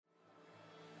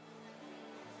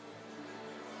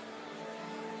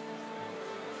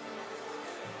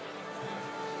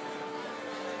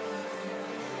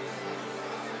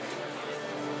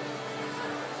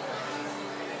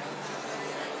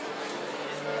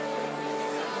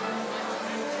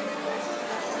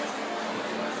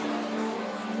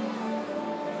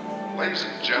Ladies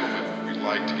and gentlemen, we'd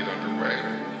like to get underway.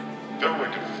 If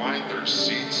everyone can find their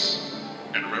seats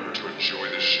and remember to enjoy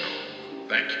the show.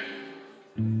 Thank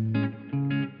you.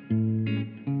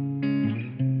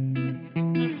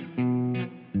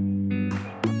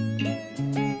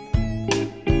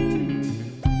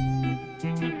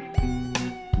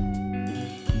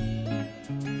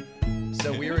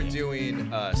 So we were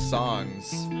doing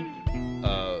songs,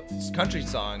 country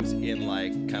songs in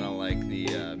like kind of like the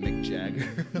Mick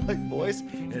Jagger like voice,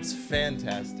 and it's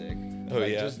fantastic. Oh,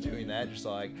 like, yeah. just doing that, just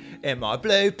like in my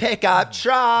blue pickup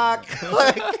truck.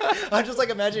 Like I'm just like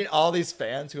imagining all these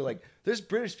fans who are like, there's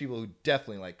British people who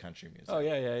definitely like country music. Oh,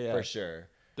 yeah. For sure.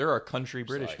 There are country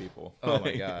British like, people. Oh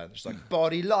my god, just like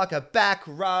body like a back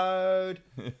road.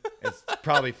 It's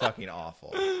probably fucking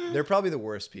awful. They're probably the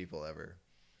worst people ever.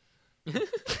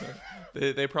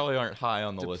 They probably aren't high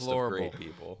on the Deplorable. list of great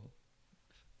people.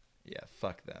 Yeah,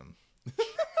 fuck them.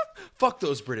 Fuck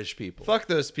those British people. Fuck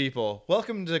those people.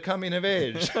 Welcome to Coming of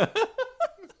Age.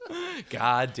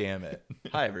 God damn it.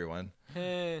 Hi everyone.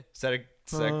 Is that a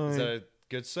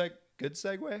good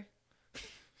segue?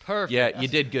 Perfect. Yeah, you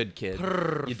did good, kid.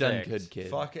 You done Perfect. good, kid.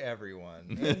 Fuck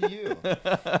everyone. And you.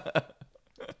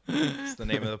 It's the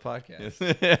name of the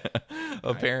podcast.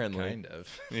 Apparently. Kind of.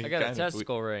 I got a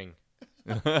testicle ring.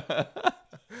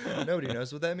 Nobody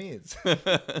knows what that means.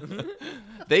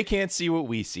 They can't see what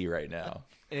we see right now.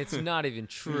 And it's not even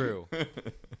true.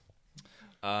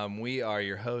 We are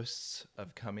your hosts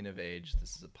of Coming of Age.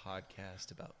 This is a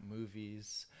podcast about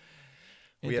movies.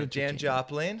 We have Dan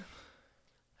Joplin.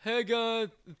 Hey guys,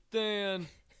 it's Dan.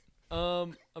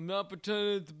 I'm not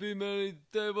pretending to be man at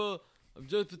the table. I'm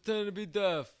just pretending to be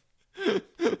deaf.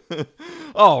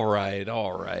 All right.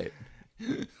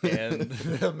 And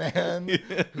the man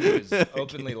who is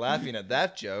openly laughing at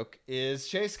that joke is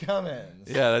Chase Cummins.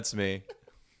 Yeah, that's me.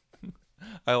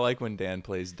 I like when Dan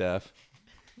plays deaf.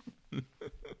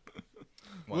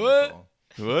 Wonderful.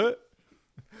 What?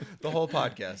 The whole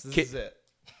podcast. This is it.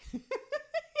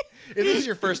 If this is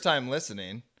your first time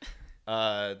listening,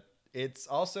 it's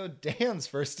also Dan's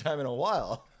first time in a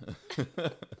while.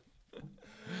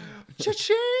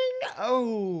 Cha-ching!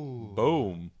 Oh.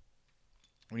 Boom.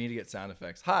 We need to get sound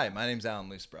effects. Hi, my name's Alan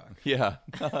Loosebrock. Yeah.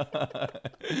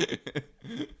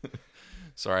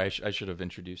 Sorry, I should have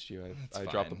introduced you. I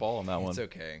dropped the ball on that one. It's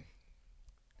okay.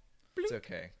 It's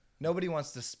okay. Nobody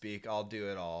wants to speak. I'll do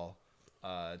it all.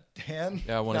 Dan?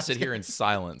 Yeah, I want to sit here in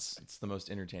silence. It's the most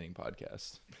entertaining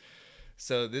podcast.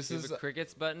 So this Do you is... have a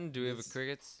crickets button? Do we have a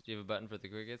crickets? Do you have a button for the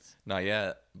crickets? Not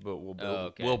yet, but we'll build. Oh,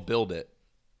 okay. We'll build it.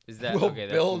 Is that We'll okay?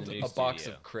 That's in build the new a box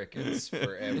studio. of crickets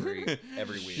for every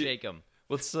week. Shake them.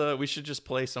 Let's. We should just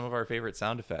play some of our favorite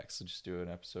sound effects. So just do an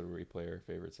episode where we play our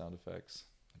favorite sound effects.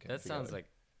 Okay. That sounds like.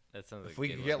 If we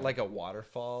could get like a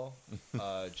waterfall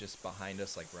just behind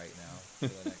us, like right now, for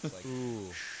the next like. Ooh.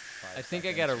 5 I think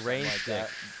I seconds got a or something range like stick.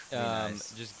 that. Be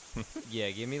nice. Just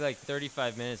give me like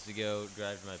 35 minutes to go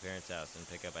drive to my parents' house and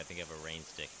pick up. I think I have a rain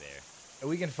stick there.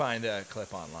 We can find a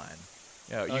clip online.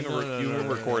 Yeah, you Oh, can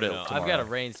record it. No, Tomorrow. I've got a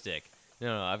rain stick.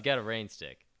 No, I've got a rain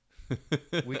stick.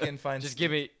 We can find Just give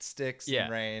me sticks yeah.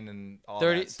 and rain and all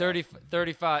 30, that stuff.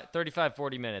 35,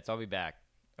 40 minutes. I'll be back.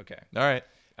 Okay. All right.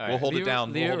 All We'll right. hold Leave it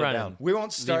down. leave We'll it hold it running. down. We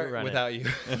won't start running. without you.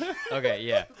 Okay,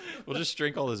 yeah. We'll just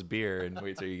drink all this beer and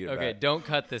wait till you get Okay, back. don't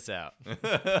cut this out.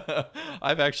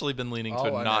 I've actually been leaning All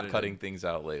to not unedited. cutting things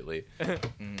out lately.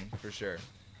 For sure.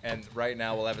 And right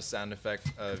now we'll have a sound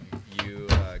effect of you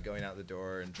going out the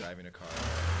door and driving a car.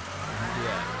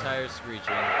 Yeah, tires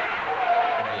screeching.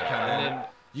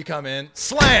 You come in,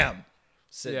 slam,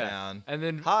 sit Yeah. down, And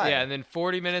then Hi. yeah, and then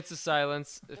 40 minutes of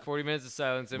silence. 40 minutes of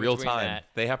silence in Real between time. that.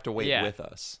 They have to wait Yeah. with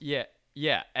us.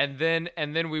 Yeah, and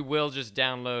then we will just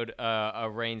download a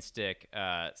rain stick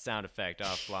sound effect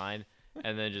offline,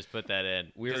 and then just put that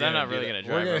in. We're Because I'm gonna not do really that. gonna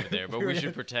drive We're over gonna- there, but we're we gonna-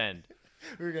 should pretend.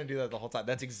 We were gonna do that the whole time.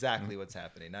 That's exactly what's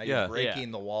happening. Now Yeah. you're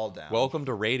breaking the wall down. Welcome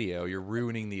to radio. You're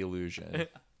ruining the illusion.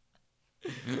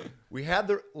 We had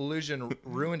the illusion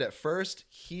ruined at first.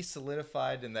 He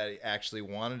solidified in that he actually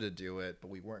wanted to do it, but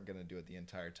we weren't gonna do it the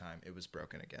entire time. It was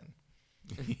broken again.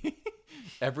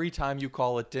 Every time you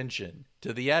call attention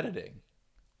to the editing,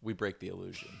 we break the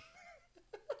illusion.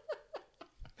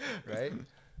 Right?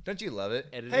 Don't you love it?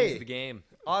 Editing's Hey, the game.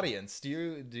 audience, do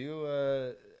you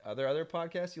are there other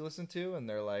podcasts you listen to and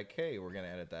they're like, hey, we're gonna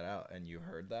edit that out, and you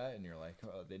heard that and you're like,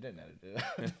 oh, they didn't edit it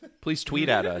out. Please tweet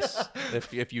at us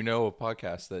if you know a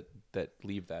podcast that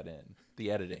leave that in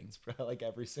the editing. Probably like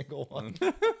every single one.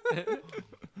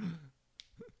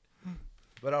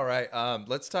 But all right,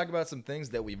 let's talk about some things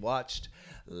that we've watched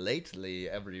lately,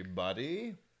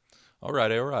 everybody. All right.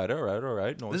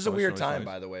 Noise, This is a weird noise, time, noise.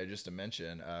 by the way, just to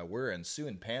mention. We're in Sue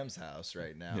and Pam's house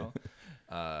right now.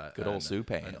 Good old Sue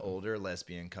Pam. An older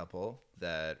lesbian couple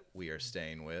that we are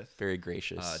staying with. Very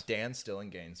gracious. Dan's still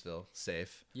in Gainesville,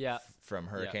 safe. Yeah. From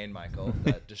Hurricane Michael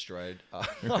that destroyed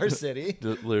our city.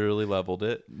 Literally leveled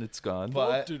it. It's gone.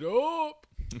 But It up.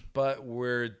 But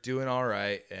we're doing all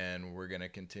right, and we're going to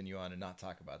continue on and not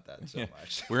talk about that so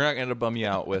much. We're not going to bum you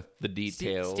out with the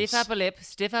details. Stiff upper lip,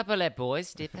 boys.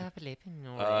 Stiff upper lip.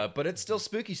 But it's still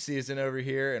spooky season over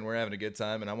here, and we're having a good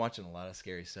time, and I'm watching a lot of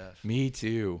scary stuff. Me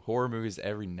too. Horror movies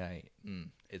every night.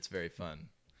 It's very fun.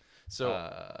 So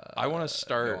I want to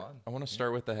start. go on. I want to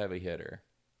start with the heavy hitter,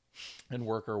 and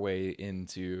work our way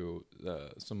into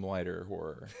some lighter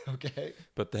horror. Okay.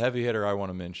 But the heavy hitter I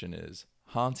want to mention is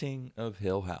Haunting of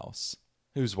Hill House.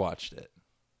 Who's watched it?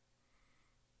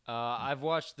 I've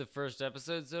watched the first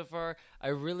episode so far. I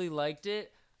really liked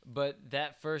it, but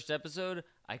that first episode,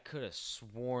 I could have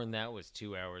sworn that was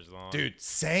 2 hours long. Dude,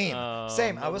 same.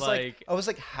 I was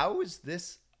like, how is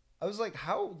this? I was like,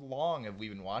 how long have we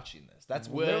been watching this? That's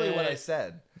literally what I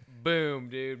said. Boom,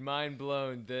 dude. Mind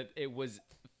blown that it was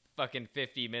fucking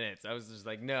 50 minutes. I was just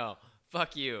like, no,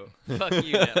 fuck you. Fuck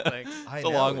you, Netflix. It's a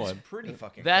long one. Pretty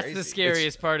fucking That's crazy. the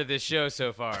scariest part of this show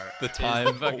so far. The is time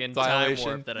the fucking time dilation.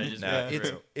 warp that I just No, went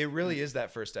through. it really is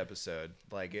that first episode.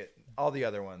 Like it, all the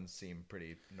other ones seem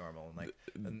pretty normal. And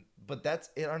like, but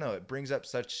that's it. I don't know. It brings up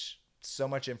so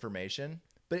much information,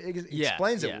 but it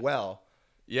explains it well.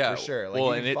 Yeah, for sure. Like well,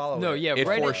 you and can follow No, it. yeah, it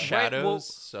right. foreshadows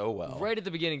so well. Right at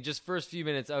the beginning, just first few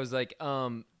minutes, I was like,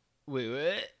 wait,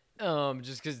 what?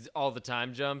 Just because all the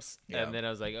time jumps, Yeah. and then I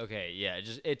was like, okay, yeah,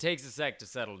 it takes a sec to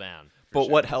settle down. But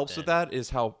what helps with that is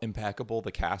how impeccable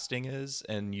the casting is,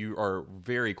 and you are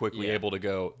very quickly Yeah. able to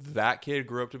go, that kid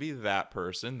grew up to be that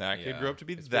person, that kid Yeah. grew up to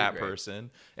be It's that pretty great.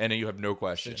 person, and then you have no So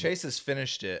question. Chase has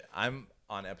finished it. I'm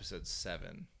on episode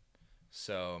 7,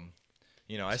 so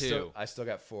I still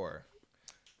got 4.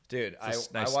 Dude, I It's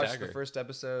a nice watched stagger. the first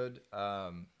episode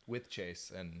with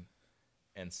Chase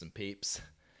and some peeps,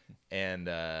 and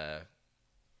I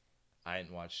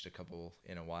hadn't watched a couple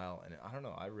in a while, and I don't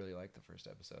know. I really liked the first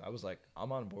episode. I was like,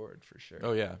 I'm on board for sure.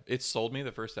 Oh yeah, it sold me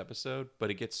the first episode, but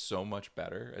it gets so much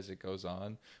better as it goes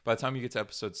on. By the time you get to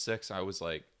episode 6, I was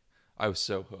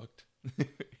so hooked.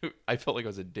 I felt like I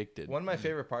was addicted. One of my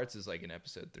favorite parts is like in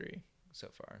episode 3 so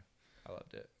far. I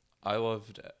loved it. I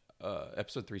loved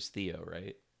episode 3's Theo,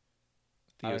 right?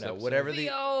 I don't Theo's know. episode. Whatever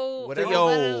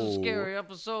That is a scary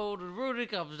episode. And Rudy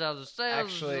comes down the stairs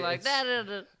Actually, and like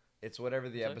that. it's whatever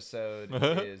the episode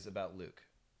is about Luke.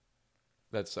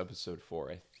 That's episode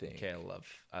 4, I think. Okay,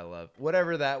 I love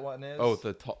whatever that one is. Oh,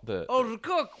 the Oh, the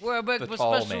cook, where I make The my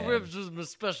tall special man. ribs with my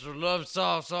special love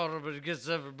sauce on them, but it gets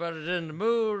everybody in the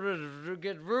mood, and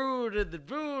get rude in the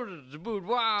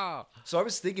boudoir. So I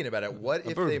was thinking about it. What if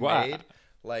they boudoir. made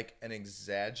like an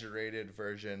exaggerated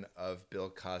version of Bill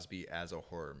Cosby as a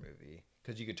horror movie?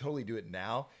 Because you could totally do it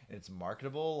now, and it's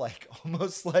marketable, like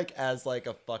almost like as like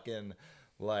a fucking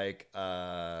like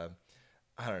I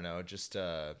don't know, just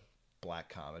a black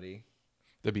comedy.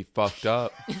 That'd be fucked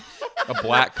up.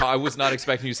 I was not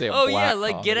expecting you to say a Oh black yeah,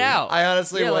 like Get comedy. Out. I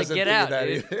honestly Yeah, like wasn't Get thinking Out, that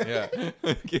dude.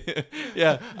 either.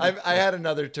 Yeah. yeah. I had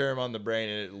another term on the brain,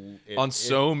 and it On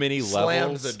so many slammed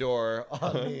levels. the door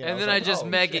on me. And was then I like, just oh,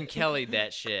 Megan shit. Kelly'd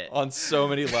that shit. On so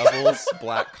many levels,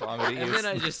 black comedy. And is-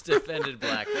 then I just defended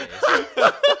blackface.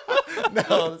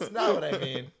 No, that's not what I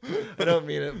mean. I don't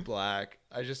mean it black.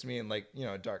 I just mean like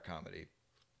dark comedy.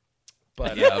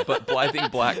 But yeah, but I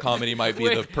think black comedy might be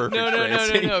the perfect no,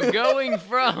 phrasing. no. Going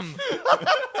from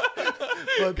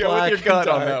but Go black with your gut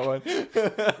and on that dark.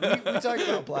 one. We talk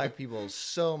about black people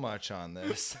so much on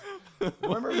this.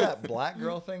 Remember that black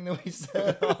girl thing that we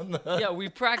said on the? yeah, we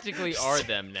practically are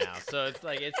them now, so it's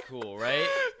like it's cool, right?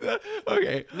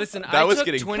 Okay. Listen, That I was took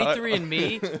getting cut.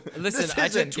 23andMe. Listen, This I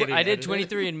isn't getting I did edited.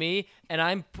 23andMe, and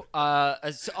I'm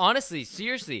honestly,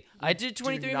 seriously, I did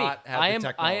 23andMe. not have the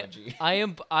technology. I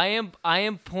am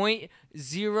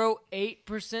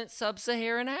 0.08%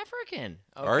 sub-Saharan African.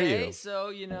 Okay? Are you?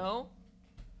 So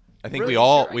I think Really we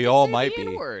all sure I we can all say might the be.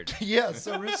 N-word. Yeah.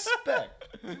 So respect.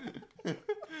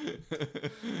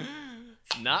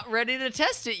 Not ready to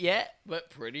test it yet, but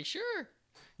pretty sure.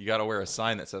 You got to wear a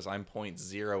sign that says I'm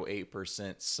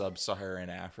 0.08% sub-Saharan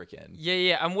African.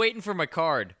 Yeah. I'm waiting for my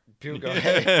card. People go,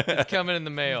 hey, It's coming in the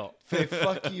mail.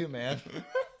 fuck you, man.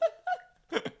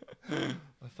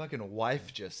 My fucking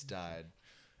wife just died.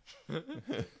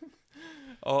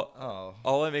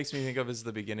 All it makes me think of is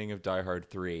the beginning of Die Hard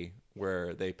 3,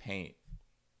 where they paint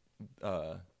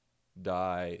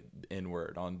die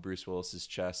inward on Bruce Willis's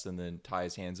chest and then tie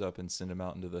his hands up and send him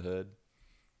out into the hood.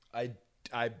 I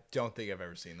I don't think I've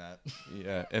ever seen that.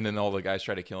 Yeah, and then all the guys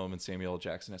try to kill him, and Samuel L.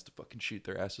 Jackson has to fucking shoot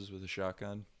their asses with a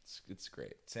shotgun. It's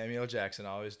great. Samuel Jackson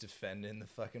always defending the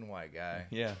fucking white guy.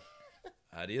 Yeah.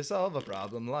 How do you solve a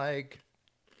problem like?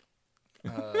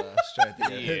 Trying to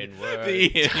think of it.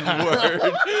 The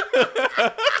N-word.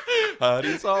 How do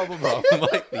you solve a problem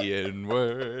like the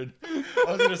N-word? I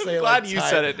was gonna say Glad like you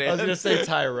said it, Dan. I was gonna say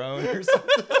Tyrone or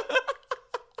something.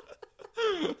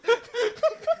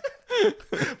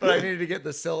 But I needed to get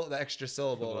the extra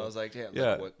syllable, and I was like,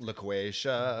 Yeah.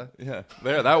 Loquacia. Yeah,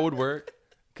 there, that would work.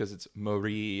 Because it's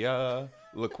Maria,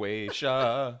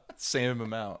 LaQuasia, same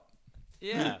amount.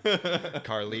 Yeah.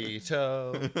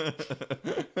 Carlito.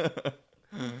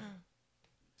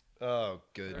 Oh,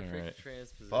 good. Perfect right.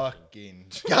 transposition. Fucking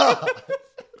God.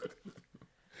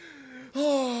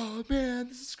 Oh, man,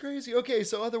 this is crazy. Okay,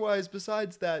 so otherwise,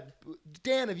 besides that,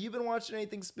 Dan, have you been watching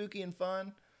anything spooky and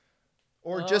fun?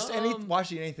 Or just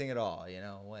watching anything at all,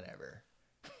 whatever.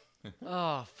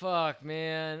 Oh, fuck,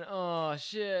 man. Oh,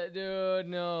 shit, dude.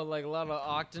 No, like a lot of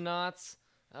Octonauts.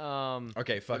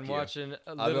 Okay, fuck been you. watching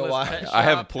been Littlest watching- Pet I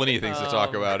have Shop. plenty of things to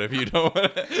talk about if you don't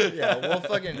want to. Yeah, we'll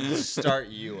fucking start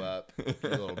you up, you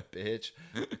little bitch.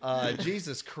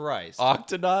 Jesus Christ.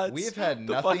 Octonauts? We've had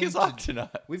The fuck nothing is to-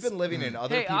 Octonauts? We've been living in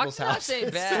other Hey, people's Octonauts houses.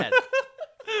 ain't bad.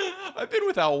 I've been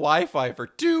without Wi-Fi for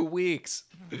 2 weeks.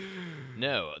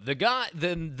 No,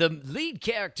 the lead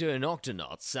character in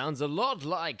Octonauts sounds a lot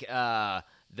like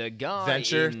the guy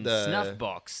Venture, in the-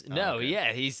 Snuffbox. No, okay.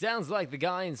 yeah, he sounds like the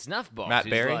guy in Snuffbox. Matt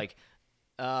who's Berry? like,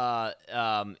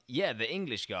 yeah, the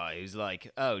English guy who's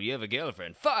like, oh, you have a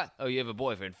girlfriend? Oh, you have a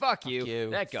boyfriend? Fuck you.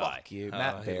 That guy. Fuck you. Oh,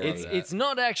 Matt I Berry. love that. It's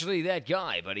not actually that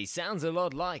guy, but he sounds a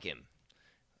lot like him.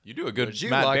 You do a good Would you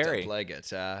Matt like Berry. to play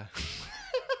guitar?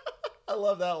 I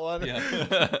love that one.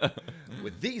 Yeah.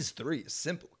 With these 3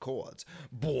 simple chords.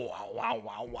 Wow, wow,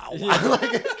 wow, wow, wow.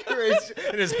 Like, it's crazy.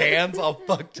 And his hands all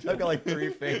fucked up, got like 3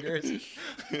 fingers.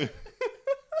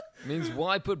 Means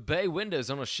why put bay windows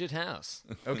on a shit house?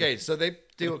 Okay, so they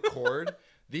do a chord.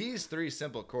 These 3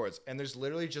 simple chords, and there's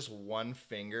literally just one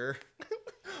finger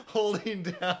holding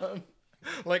down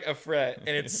like a fret, and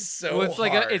it's so Well, it's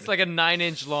hard. like a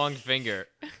 9-inch long finger.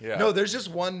 Yeah. No, there's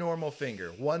just one normal finger,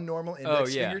 one normal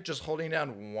index yeah. finger, just holding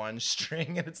down one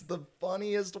string, and it's the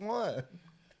funniest one.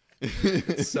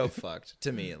 It's so fucked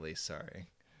to me, at least. Sorry,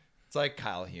 it's like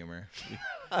Kyle humor.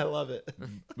 I love it.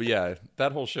 But yeah,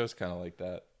 that whole show's kind of like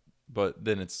that. But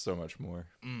then it's so much more.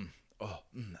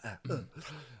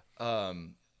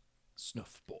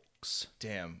 Snuff box.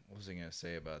 Damn, what was I gonna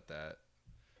say about that?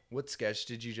 What sketch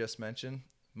did you just mention?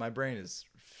 My brain is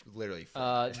literally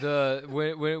fried.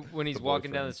 When he's The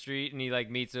walking down boyfriend. the street and he like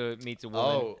meets a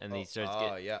woman and he starts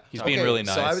getting yeah. He's being really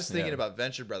So I nice, was thinking yeah. about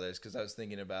Venture Brothers because I was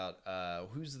thinking about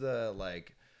who's the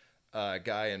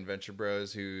guy in Venture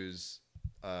Bros who's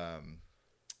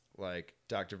like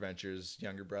Dr. Venture's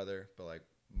younger brother, but like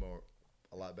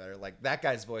a lot better. Like that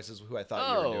guy's voice is who I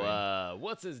thought you were doing.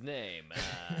 What's his name?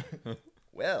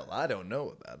 Well, I don't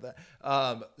know about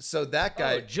that. So that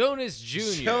guy, Jonas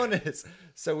Jr. Jonas.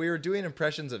 So we were doing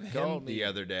impressions of him Call me. the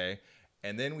other day,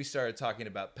 and then we started talking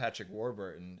about Patrick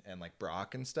Warburton and like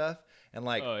Brock and stuff, and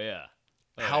like Oh yeah.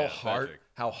 how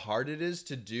hard it is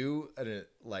to do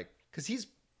like because he's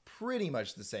pretty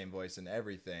much the same voice and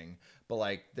everything, but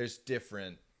like there's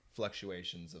different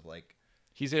fluctuations of like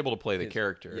He's able to play the his-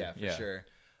 character. Yeah, for sure.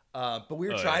 But we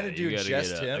were trying to do you gotta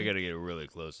just get, him. I gotta get really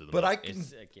close to the But mic.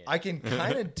 I can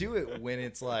kind of do it when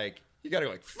it's like you gotta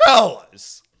go like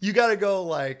fellas. You gotta go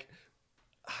like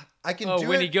I can do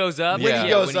when it he goes up. when Yeah. he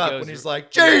goes up when he's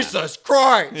like Jesus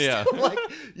Christ. Yeah. Like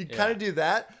you kind of do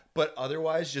that, but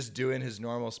otherwise just doing his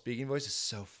normal speaking voice is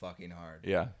so fucking hard.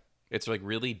 Yeah. It's like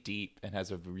really deep and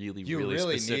has a really, You really,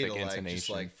 really specific need to like intonation. just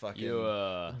like fucking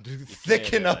you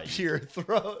thicken can't, up your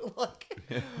throat. Like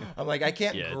I'm like I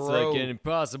can't yeah, it's grow. like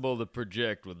impossible to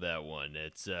project with that one.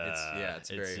 It's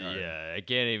very hard. Yeah, I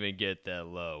can't even get that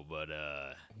low, but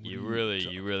you really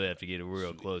have to get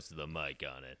real close to the mic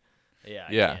on it. Yeah,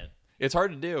 I Yeah. can't. It's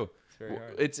hard to do. very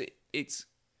hard. It's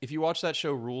if you watch that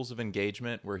show Rules of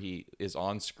Engagement where he is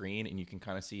on screen and you can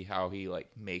kind of see how he like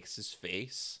makes his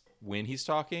face when he's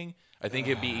talking, I think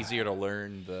it'd be easier to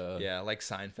learn the Yeah, like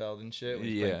Seinfeld and shit when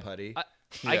he's Yeah. playing putty.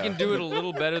 I can do it a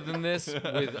little better than this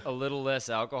with a little less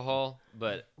alcohol,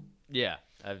 but yeah.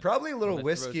 Probably a little Let's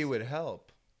whiskey roast- would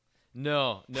help.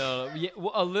 No, yeah,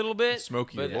 well, a little bit.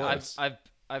 Smoke your but voice.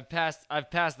 I've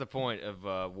passed the point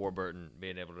of Warburton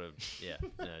being able to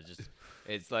just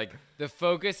it's like the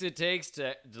focus it takes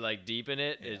to like deepen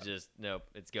it is just nope,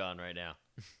 it's gone right now.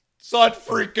 It's not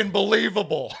freaking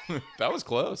believable. That was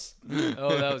close.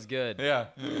 Oh, that was good. Yeah.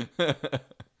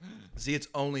 See, it's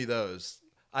only those.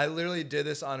 I literally did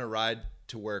this on a ride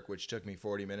to work, which took me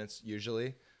 40 minutes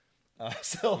usually.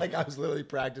 So like I was literally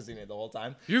practicing it the whole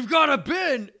time. You've got a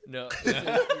bin. No.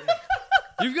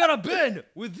 You've got a bin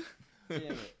with. Damn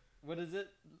it. What is it?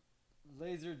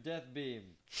 Laser death beam.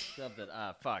 Something.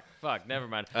 Fuck. Never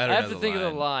mind. I don't have know to the think of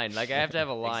line. the line. Like I have to have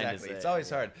a line Exactly. to say. It's always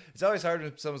hard. It's always hard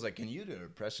when someone's like, "Can you do an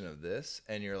impression of this?"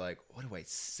 And you're like, "What do I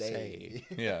say?"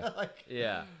 Yeah. Like,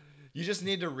 Yeah. you just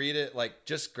need to read it. Like,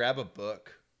 just grab a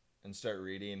book and start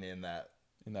reading in that.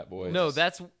 voice. No,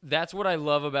 that's what I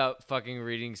love about fucking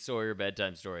reading Sawyer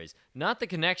bedtime stories. Not the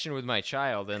connection with my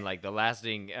child and like the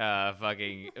lasting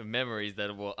fucking memories that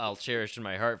I'll cherish in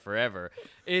my heart forever.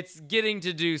 It's getting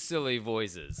to do silly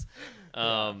voices.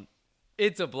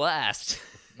 It's a blast.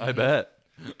 I bet.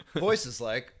 Voices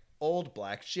like old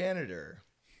black janitor.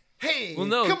 Hey, Well,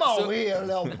 no, come on so- here,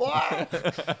 little boy.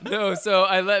 No, so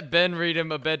I let Ben read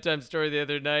him a bedtime story the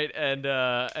other night,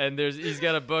 and he's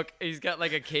got a book. He's got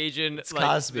like a Cajun, like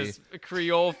Cosby. this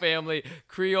Creole family,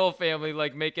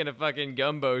 like making a fucking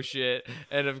gumbo shit,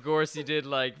 and of course he did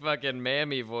like fucking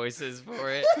mammy voices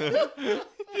for it.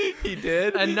 He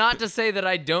did. And not to say that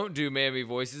I don't do mammy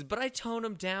voices, but I tone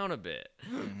them down a bit.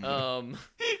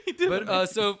 But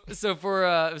so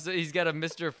he's got a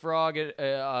Mr. Frog,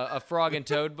 a Frog and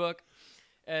Toad book,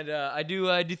 and I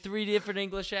do 3 different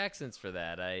English accents for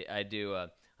that. I do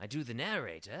the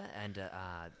narrator, and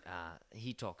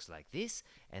he talks like this,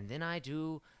 and then I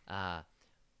do how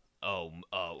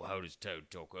does Toad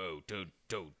talk? Oh, Toad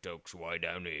talks way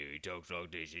down here. He talks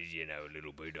like this. He's, a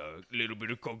little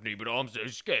bit of Cockney, but I'm so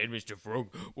scared, Mr. Frog.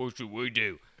 What should we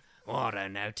do? Oh, I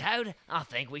don't know, Toad. I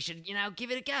think we should, give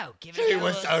it a go. Give it a go.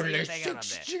 was See only if they got up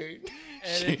there. 16.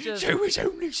 And it just, She was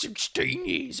only 16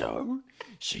 years old.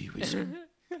 She was.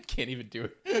 I can't even do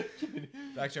it.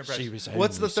 Back to your She impression. was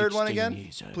What's the only third one 16 again?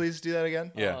 years old. Please do that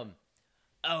again. Yeah.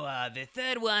 The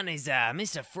third one is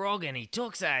Mr. Frog, and he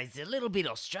talks. He's a little bit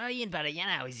Australian, but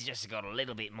he's just got a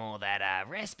little bit more that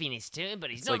raspiness to him.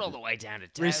 But he's not like all the way down to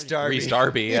Toad. Reese Darby. Reese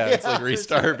Darby. Yeah, it's like Reese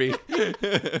Darby.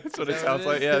 That's what it that sounds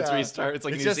what it like. is? Yeah, it's Yeah. Reese Darby. It's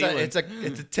like It's New just Zealand.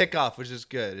 it's a tick off, which is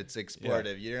good. It's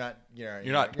explorative. You're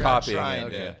not copying trying it,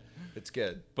 to- yeah. It's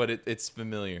good, but it's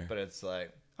familiar. but it's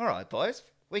like, all right, boys,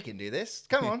 we can do this.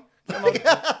 Come on.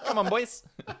 Come on, boys.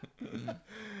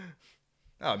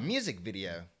 Oh, music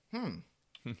video.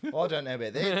 Well, I don't know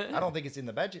about that. I don't think it's in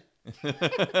the budget.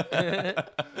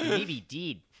 Maybe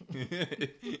did.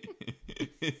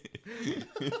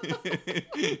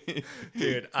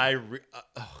 Dude, did I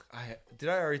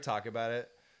already talk about it?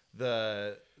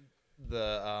 The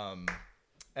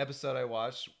episode I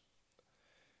watched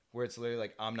where it's literally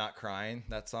like I'm not crying,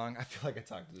 that song. I feel like I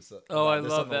talked this up. Oh, I about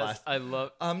this love on the that. last- I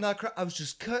love. I'm not crying. I was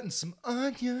just cutting some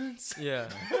onions. Yeah.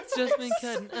 Just been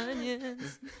cutting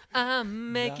onions.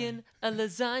 I'm making a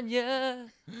lasagna.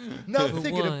 Not For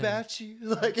thinking one. about you.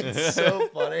 Like, it's so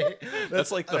funny.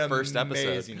 That's like the an first episode.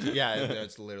 amazing- Yeah,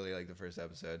 it's literally like the first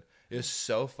episode. It was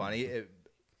so funny.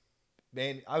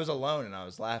 Man, I was alone and I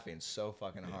was laughing so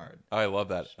fucking hard. I love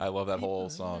that. I love that whole People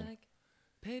song. like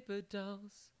paper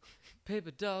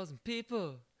dolls and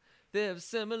people. They have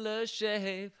similar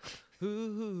shape.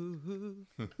 Ooh.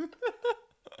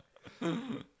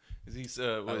 He's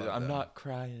love I'm that. not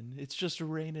crying. It's just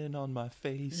raining on my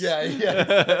face. Yeah.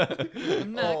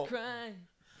 I'm not Oh. crying.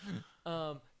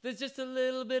 There's just a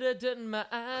little bit of dirt in my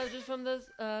eyes just from the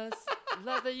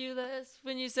light that you left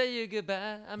when you say your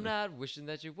goodbye. I'm not wishing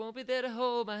that you won't be there to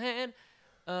hold my hand.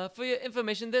 For your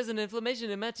information, there's an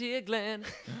inflammation in my tear gland.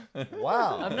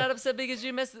 Wow. I'm not upset because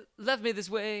you left me this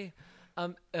way.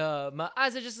 My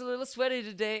eyes are just a little sweaty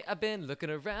today. I've been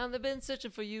looking around, I've been searching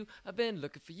for you. I've been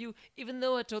looking for you, even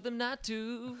though I told them not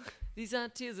to. These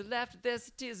aren't tears of laughter, they're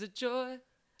tears of joy.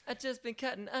 I just been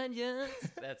cutting onions.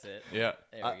 That's it. Yeah.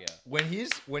 There we go.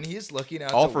 When he's looking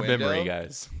out All the for window, memory,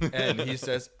 guys. and he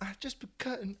says, "I've just been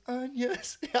cutting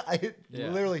onions." I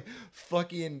literally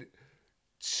fucking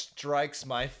strikes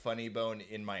my funny bone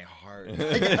in my heart.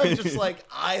 Like, I'm just like,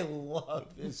 I love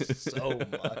this so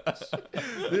much.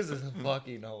 This is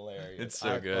fucking hilarious. It's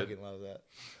so good. I fucking love that.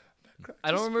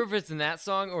 I don't remember if it's in that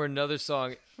song or another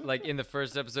song, like in the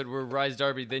first episode where Rise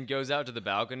Darby then goes out to the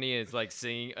balcony and it's like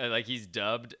singing, like he's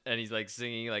dubbed and he's like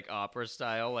singing like opera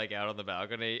style, like out on the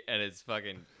balcony, and it's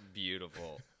fucking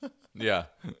beautiful. Yeah.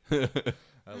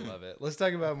 I love it. Let's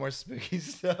talk about more spooky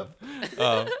stuff.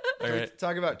 All Can we right.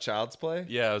 talk about Child's Play?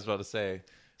 Yeah, I was about to say.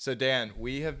 So Dan,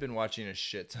 we have been watching a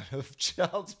shit ton of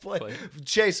Child's Play. Play.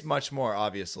 Chase much more,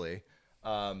 obviously.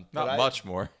 Not But much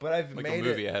more. But I've Like a made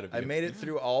movie it. ahead of I you. made it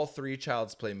through all 3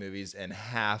 Child's Play movies and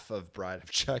half of Bride of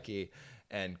Chucky,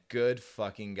 and good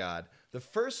fucking god, the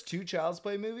first 2 Child's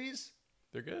Play movies,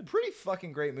 They're good. pretty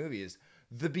fucking great movies.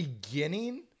 The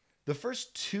beginning, the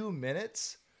first 2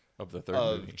 minutes Of the third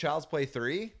of movie. Child's Play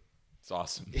 3 It's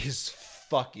awesome. is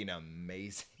fucking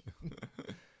amazing.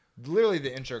 Literally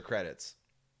the intro credits.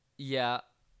 Yeah.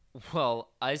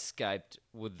 Well, I Skyped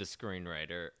with the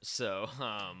screenwriter, so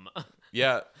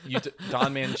Yeah,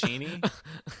 Don Mancini?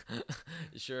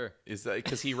 sure. Is that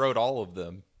because he wrote all of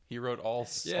them? He wrote all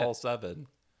 7.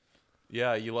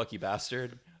 Yeah, you lucky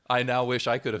bastard. I now wish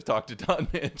I could have talked to Don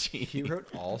Mancini. He wrote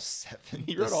all 7.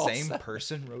 He The wrote all same 7.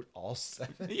 person wrote all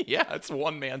 7. Yeah, it's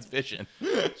one man's vision.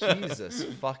 Jesus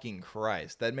fucking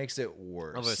Christ. That makes it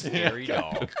worse. Of a scary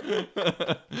dog.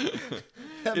 That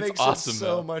It's makes awesome, it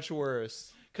so though. much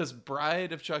worse. Because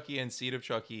Bride of Chucky and Seed of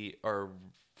Chucky are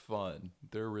fun.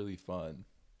 They're really fun.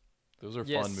 Those are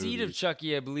Yeah, fun movies. Seed of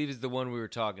Chucky, I believe, is the one we were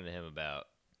talking to him about.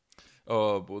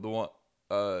 Oh,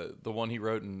 the one he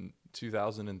wrote in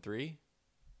 2003.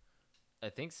 I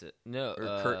think so. No,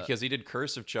 Because he did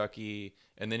Curse of Chucky,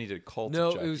 and then he did Cult No,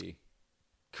 of Chucky. it was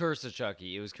Curse of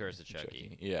Chucky. It was Curse of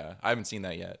Chucky. Yeah, I haven't seen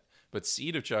that yet. But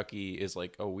Seed of Chucky is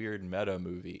like a weird meta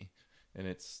movie, and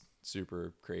it's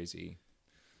super crazy.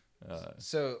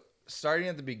 So, starting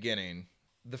at the beginning,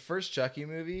 the first Chucky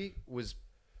movie was,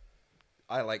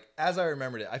 as I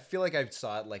remembered it, I feel like I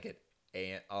saw it like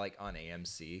on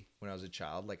AMC when I was a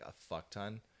child, like a fuck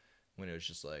ton. When it was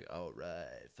just like, oh, right,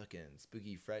 fucking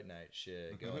spooky Fright Night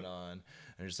shit going on.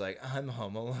 And just like, I'm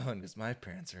home alone because my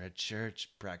parents are at church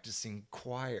practicing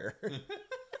choir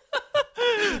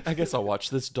I guess I'll watch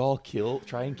this doll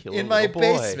try and kill in a my little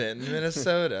boy. basement in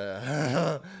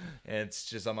Minnesota. And it's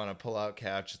just, I'm on a pull-out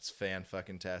couch. It's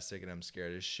fan-fucking-tastic, and I'm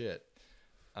scared as shit.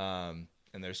 And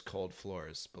there's cold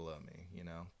floors below me,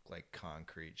 like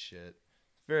concrete shit.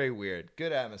 Very weird.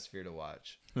 Good atmosphere to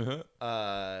watch.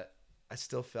 I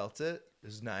still felt it. It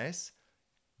was nice.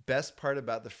 Best part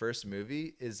about the first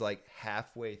movie is like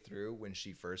halfway through when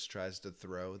she first tries to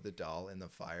throw the doll in the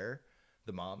fire,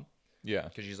 the mom. Yeah.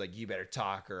 Because she's like, you better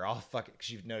talk or I'll fuck it. 'Cause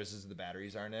she notices the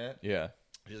batteries aren't in it. Yeah.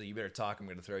 She's like, you better talk. I'm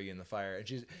going to throw you in the fire.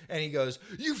 And he goes,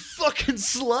 you fucking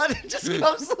slut. And just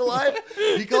comes to life.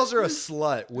 He calls her a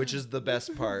slut, which is the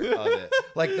best part of it.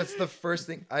 Like, that's the first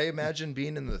thing. I imagine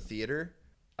being in the theater.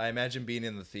 In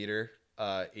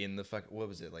the fuck, what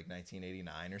was it, like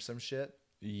 1989 or some shit?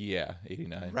 Yeah,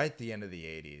 89. Right at the end of the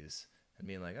 80s. And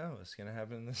being like, oh, what's going to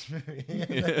happen in this movie?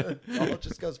 And then it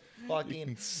just goes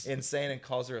fucking insane and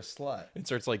calls her a slut. And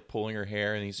starts like pulling her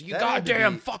hair, and he's you That had to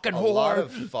goddamn be fucking a whore. lot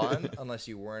of fun, unless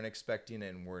you weren't expecting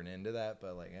it and weren't into that.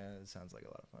 But like, it sounds like a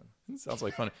lot of fun. It sounds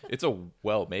like fun. It's a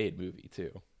well-made movie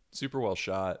too. Super well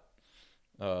shot.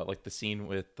 Like the scene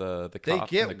with the cop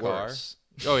They in get the car. worse.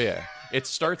 Oh yeah, it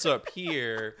starts up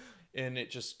here, and it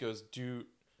just goes do.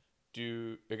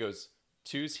 It goes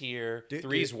 2's here,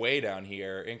 3's way down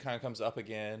here, and kind of comes up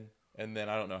again, and then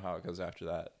I don't know how it goes after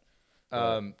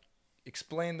that.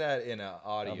 Explain that in an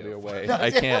I'll be audio. away.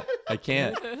 I can't.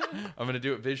 I'm gonna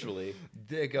do it visually.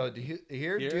 They go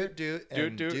here, do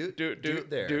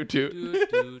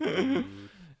there.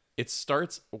 It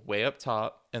starts way up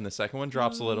top, and the second one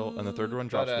drops a little, and the third one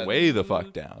drops way the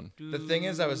fuck down. The thing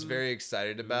is, I was very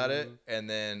excited about it, and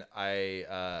then I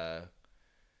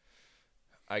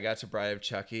got to Bride of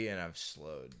Chucky, and I've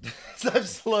slowed. I've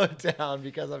slowed down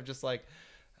because I'm just like,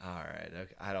 all right,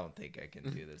 okay, I don't think I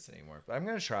can do this anymore. But I'm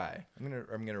gonna try. I'm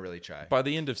gonna really try. By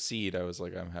the end of Seed, I was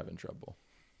like, I'm having trouble.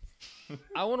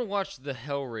 I want to watch the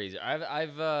Hellraiser. I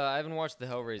haven't watched the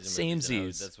Hellraiser.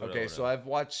 Samesies. That's what I Okay, wanna- so I've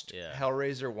watched Yeah.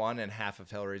 Hellraiser 1 and half of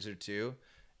Hellraiser 2,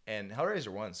 and Hellraiser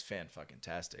 1's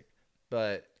fan-fucking-tastic.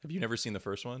 But Have you never seen the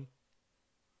first one?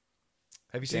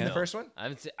 have you seen Dan. the first one? I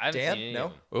haven't seen any Dan? of No?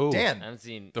 them. Oh, I Dan, haven't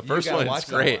seen. The you first gotta one watch is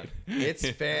that great. one. It's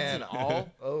fan all.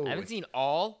 Oh, I haven't seen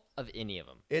all of any of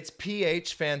them. It's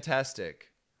PH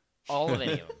fantastic. All of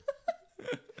any of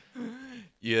them.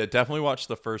 Yeah, definitely watch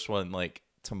the first one like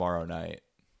tomorrow night.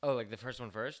 Oh, like the first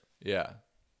one first? Yeah.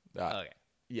 Okay.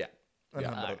 Yeah.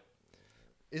 Yeah.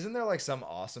 Isn't there like some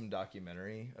awesome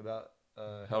documentary about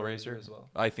Hellraiser as well?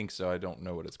 I think so. I don't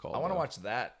know what it's called. I want to though. watch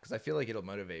that because I feel like it'll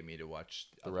motivate me to watch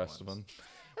the other rest of ones. them.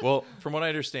 Well, from what I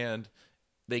understand,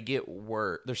 they get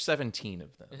worse. There's 17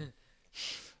 of them.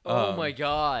 Oh my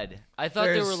god! I thought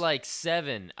there were there's- like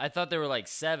 7. I thought there were like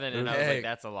 7, and I was Hey. like,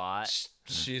 "That's a lot."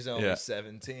 She's only Yeah.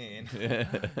 17. You know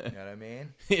what I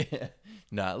mean?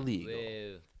 Not legal.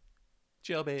 Whoa.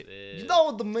 Jailbait. You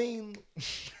know what I mean?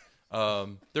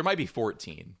 There might be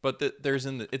 14, but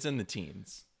it's in the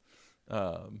teens.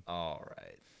 All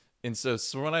right. And so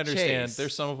from what I understand, Chase.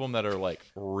 there's some of them that are like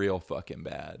real fucking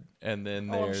bad, and then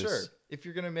Oh, I'm there's sure. If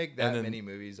you're gonna make that then- many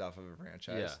movies off of a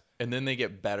franchise, Yeah. and then they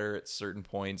get better at certain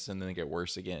points, and then they get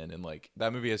worse again. And like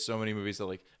that movie has so many movies that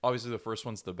like obviously the first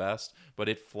one's the best, but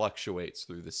it fluctuates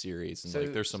through the series, and So,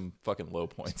 like there's some fucking low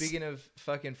points. Speaking of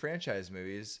fucking franchise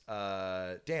movies,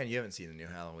 Dan, you haven't seen the new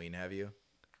Halloween, have you?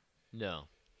 No.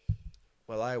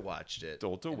 Well, I watched it.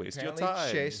 Don't And waste your apparently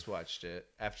time. Chase watched it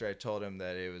after I told him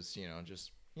that it was,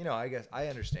 just, I guess I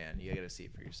understand. You got to see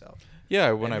it for yourself.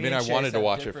 Yeah, when And I me mean I and Chase wanted to have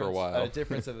watch it for a difference- while. A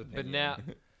difference of opinion. But now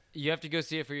you have to go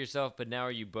see it for yourself. But now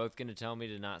are you both going to tell me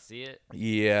to not see it?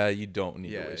 Yeah, you don't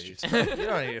need yeah, to waste you, your time. you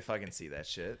don't need to fucking see that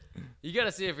shit. You got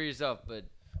to see it for yourself. But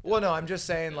Well, no, I'm just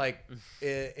saying, like,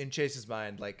 in Chase's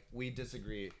mind, like, we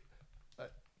disagree.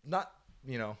 Not,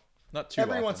 Not too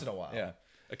every often. once in a while. Yeah, So,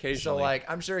 occasionally. like,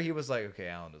 I'm sure he was like, okay,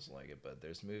 Alan doesn't like it, but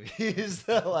there's movies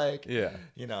that, like, yeah.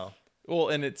 Well,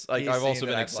 and it's like He's I've seen also that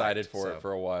been I've excited liked, for so. it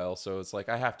for a while, so it's like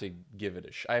I have to give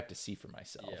it I have to see for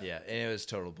myself. Yeah, and it was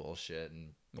total bullshit and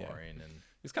boring. And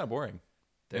It's kind of boring.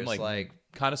 there's, and like,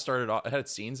 kind of started off. It had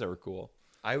scenes that were cool.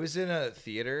 I was in a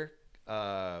theater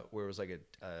where it was like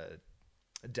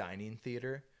a dining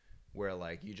theater where,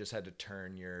 like, you just had to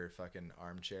turn your fucking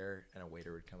armchair and a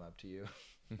waiter would come up to you.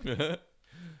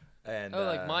 And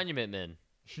like Monument Men.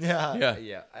 Yeah.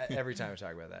 Yeah. Every time I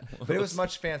talk about that, but it was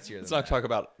much fancier than Let's not that. talk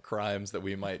about crimes that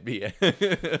we might be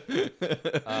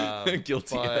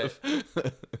guilty but- of.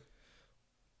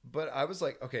 But I was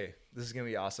like, okay, this is gonna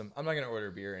be awesome. I'm not gonna order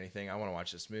beer or anything. I want to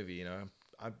watch this movie.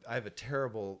 I have a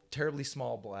terribly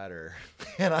small bladder,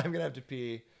 and I'm gonna have to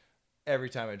pee every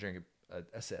time I drink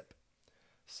a sip.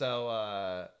 So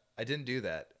I didn't do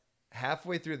that.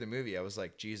 Halfway through the movie, I was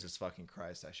like, Jesus fucking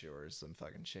Christ, I should order some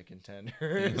fucking chicken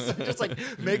tenders. Just like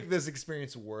make this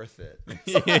experience worth it.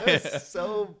 So I was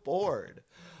so bored.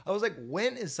 I was like,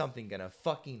 when is something gonna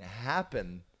fucking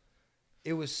happen?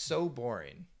 It was so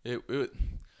boring.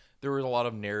 There were a lot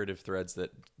of narrative threads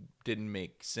that didn't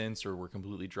make sense or were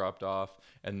completely dropped off,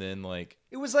 and then like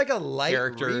It was like a light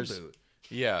characters. reboot.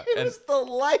 Yeah, It was the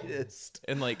lightest.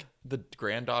 and like the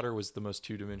granddaughter was the most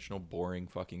two-dimensional, boring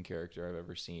fucking character I've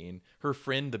ever seen. Her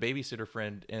friend, the babysitter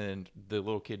friend, and the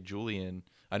little kid Julian.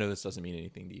 I know this doesn't mean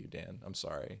anything to you, Dan. I'm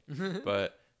sorry,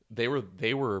 but they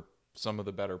were some of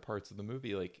the better parts of the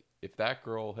movie. Like if that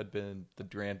girl had been the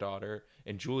granddaughter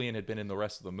and Julian had been in the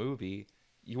rest of the movie,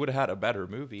 you would have had a better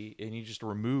movie. And you just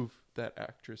remove that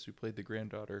actress who played the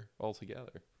granddaughter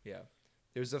altogether. Yeah.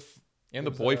 It was And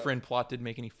the boyfriend plot didn't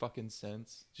make any fucking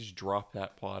sense. Just drop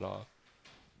that plot off.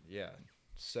 Yeah.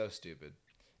 So stupid.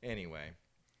 Anyway.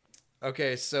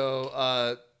 Okay,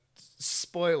 so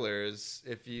spoilers.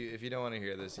 If you don't want to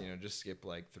hear this, just skip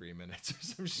like 3 minutes or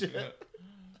some shit.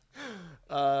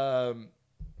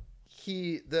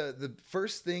 The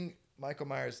first thing Michael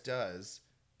Myers does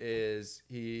is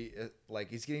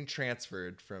he's getting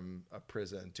transferred from a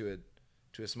prison to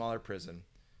a smaller prison.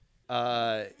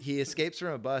 He escapes from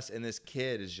a bus, and this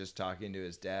kid is just talking to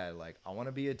his dad, like, I want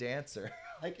to be a dancer,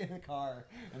 like in a car,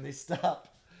 and they stop.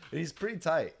 And he's pretty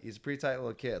tight. He's a pretty tight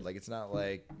little kid. Like, it's not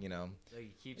like, Like he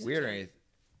keeps it weird or tight. anything.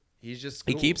 He's just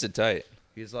He cool. keeps it tight.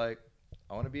 He's like,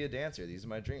 I want to be a dancer. These are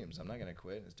my dreams. I'm not going to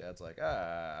quit. And his dad's like,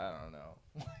 I don't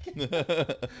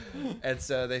know. And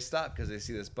so they stop because they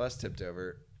see this bus tipped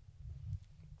over.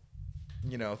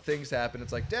 Things happen.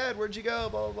 It's like, Dad, where'd you go?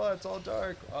 Blah, blah, blah. It's all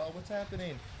dark. Oh, what's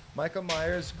happening? Michael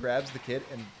Myers grabs the kid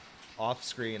and off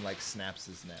screen, like, snaps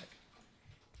his neck.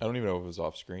 I don't even know if it was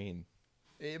off screen.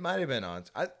 It might have been on.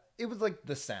 It was like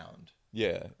the sound.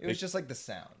 Yeah. It was just like the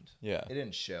sound. Yeah. It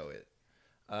didn't show it.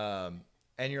 And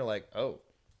you're like, oh,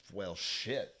 well,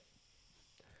 shit.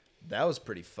 That was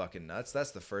pretty fucking nuts.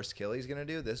 That's the first kill he's going to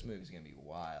do. This movie's going to be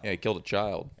wild. Yeah, he killed a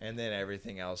child. And then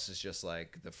everything else is just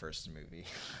like the first movie.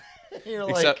 You're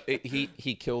Except like,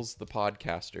 he kills the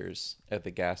podcasters at the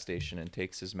gas station and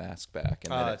takes his mask back,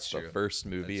 and then that's it's the true. first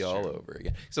movie That's all true. over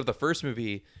again. Except the first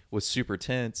movie was super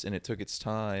tense and it took its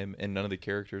time, and none of the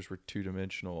characters were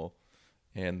two-dimensional,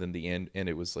 and then the end, and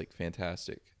it was like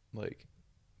fantastic. Like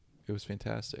it was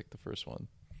fantastic. The first one.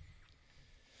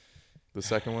 The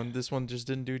second one, this one just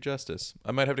didn't do justice.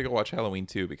 I might have to go watch Halloween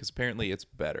 2 because apparently it's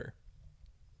better.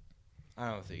 I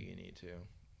don't think you need to.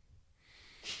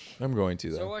 I'm going to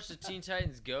So I though. watched the Teen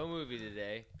Titans Go movie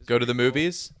today. It was Go to pretty the cool.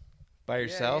 movies. By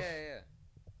yourself?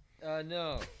 Yeah.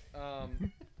 No.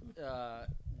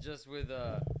 Just with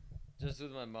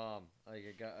my mom.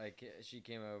 She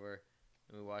came over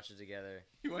and we watched it together.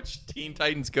 You watch Teen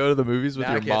Titans Go to the movies with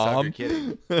Nah, I your can't stop, mom? you're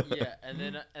kidding. Yeah, and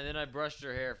then I brushed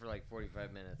her hair for like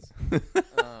 45 minutes.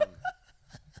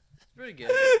 It's pretty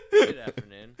good. Good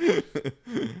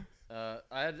afternoon.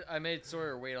 I made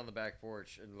Sawyer wait on the back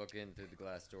porch and look in through the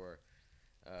glass door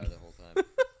the whole time.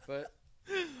 But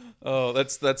Oh,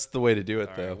 that's the way to do it,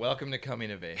 All though. right, welcome to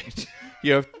coming of age.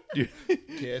 You have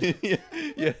Kid.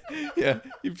 yeah.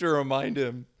 You have to remind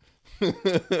him.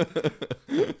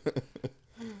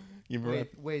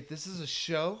 Wait, this is a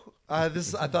show? I thought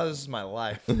this was my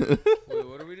life. wait,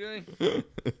 what are we doing?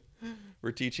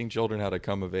 We're teaching children how to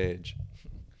come of age.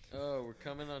 Oh, we're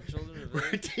coming on children of We're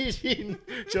age. teaching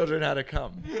children how to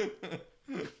come.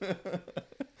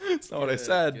 That's not what I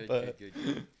said, but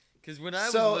Good. Because when I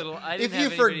was So, little, I if didn't you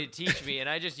have for- anybody to teach me, and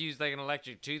I just used like an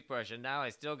electric toothbrush, and now I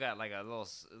still got like a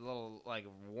little like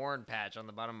worn patch on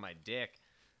the bottom of my dick.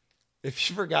 If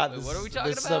you forgot Wait, this, what are we is-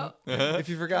 talking this about? Is a, if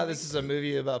you forgot, this is a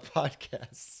movie about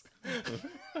podcasts.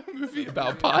 movie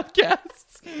about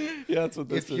podcasts. Yeah, that's what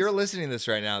this If is. you're listening to this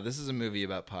right now, this is a movie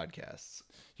about podcasts.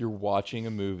 You're watching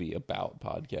a movie about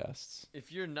podcasts.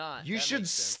 If you're not, You that should makes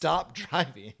sense. stop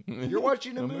driving. You're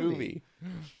watching a movie.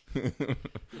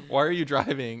 Why are you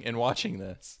driving and watching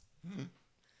this?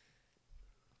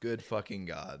 Good fucking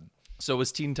God. So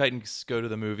was Teen Titans Go to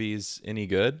the Movies any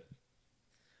good?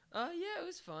 Yeah, it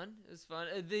was fun. It was fun.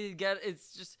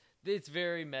 It's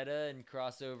very meta and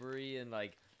crossovery, and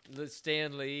like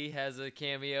Stan Lee has a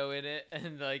cameo in it,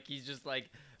 and like he's just like,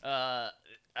 I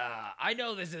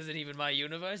know this isn't even my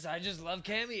universe. I just love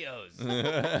cameos.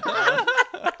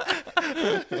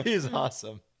 He's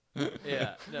awesome.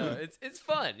 Yeah, no, it's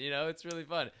fun. It's really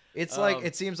fun. It's like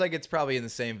it seems like it's probably in the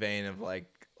same vein of like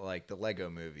the Lego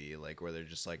movie, like where they're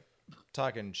just like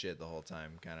talking shit the whole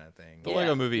time kind of thing. The Yeah,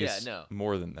 Lego movie yeah, is no.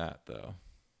 more than that, though.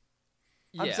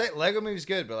 Yeah. I'm saying Lego movie's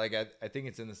good, but like I think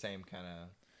it's in the same kind of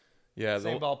Yeah,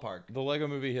 same ballpark. the Lego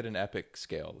movie hit an epic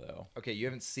scale, though. Okay, you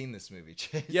haven't seen this movie,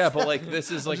 Chase. Yeah, but like this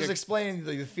is I'm like just a, explaining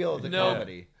the feel of the No.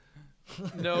 comedy.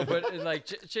 No, but like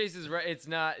Chase is right. It's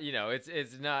not.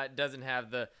 It's not. Doesn't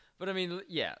have the. But I mean,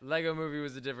 yeah, Lego movie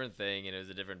was a different thing, and it was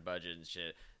a different budget and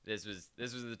shit. This was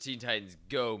the Teen Titans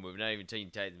Go movie, not even Teen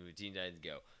Titans movie, Teen Titans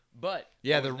Go. But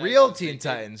Yeah, what the was nice real was they Teen did-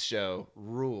 Titans show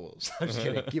rules. I'm just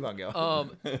kidding. Keep on going.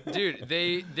 Dude,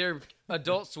 their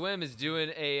Adult Swim is doing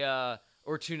a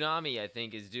or Toonami, I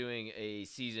think, is doing a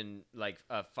season, like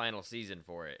a final season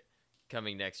for it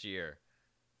coming next year.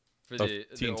 For the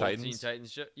Teen old Titans? Teen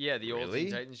Titans show. Yeah, the old Really?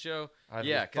 Teen Titans show. I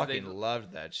yeah, because fucking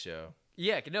loved that show.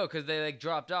 Yeah, no, because they like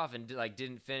dropped off and like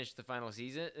didn't finish the final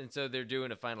season, and so they're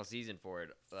doing a final season for it,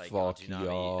 like on Fuck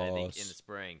Toonami, I think in yes. the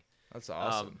spring. That's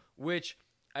awesome. Which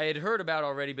I had heard about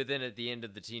already, but then at the end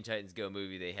of the Teen Titans Go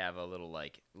movie, they have a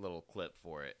little clip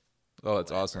for it. oh,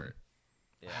 it's Whatever. awesome.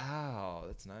 Yeah. Wow,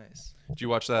 that's nice. Did you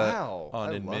watch that Wow, I on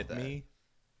love Admit that. Me?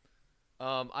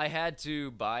 I had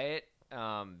to buy it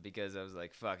because I was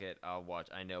like, fuck it, I'll watch.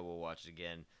 I know we'll watch it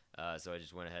again. So I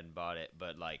just went ahead and bought it,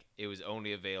 but like it was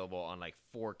only available on like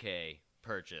 4K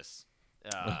purchase.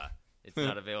 It's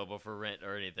not available for rent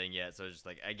or anything yet. So I was just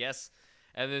like, I guess.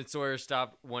 And then Sawyer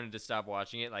wanted to stop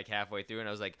watching it like halfway through, and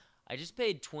I was like, I just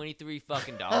paid $23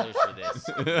 fucking for this.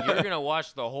 You're gonna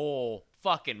watch the whole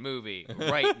fucking movie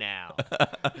right now.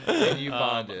 And you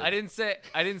bonded. I didn't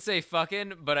say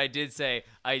fucking, but I did say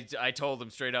I told him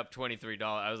straight up $23.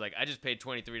 I was like, I just paid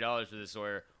 $23 for this,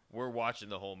 Sawyer. We're watching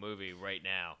the whole movie right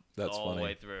now. That's all funny. the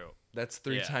way through. That's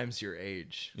 3 Yeah. times your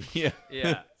age. Yeah,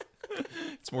 Yeah,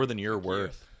 it's more than you're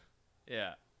worth.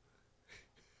 yeah.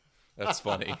 That's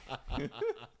funny.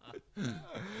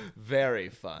 Very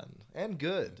fun and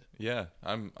good. Yeah,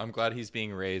 I'm glad he's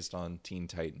being raised on Teen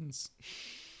Titans.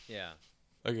 Yeah.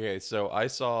 Okay, so I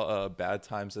saw Bad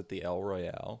Times at the El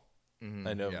Royale.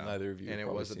 I know Yeah. neither of you, And have it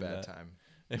probably was a seen bad that. time.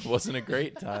 It wasn't a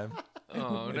great time.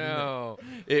 Oh no.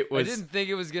 It was. I didn't think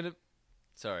it was gonna.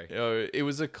 Sorry. It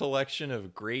was a collection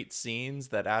of great scenes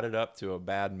that added up to a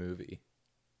bad movie.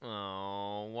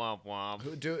 Oh, womp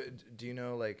womp. Do you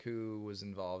know like who was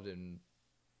involved in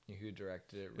who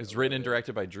directed it? It's written and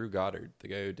directed by Drew Goddard, the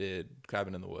guy who did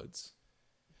Cabin in the Woods.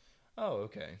 Oh,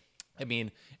 okay. I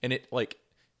mean, and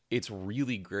it's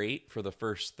really great for the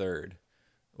first third.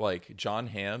 Like John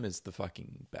Hamm is the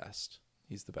fucking best.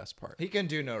 He's the best part. He can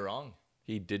do no wrong.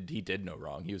 He did no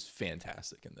wrong. He was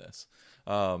fantastic in this.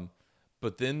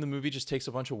 But then the movie just takes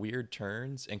a bunch of weird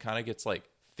turns and kind of gets like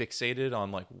fixated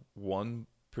on like one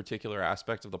particular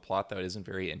aspect of the plot that isn't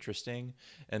very interesting.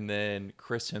 And then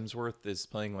Chris Hemsworth is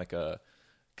playing like a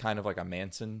kind of like a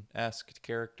Manson-esque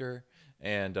character.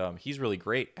 And he's really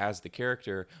great as the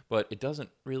character, but it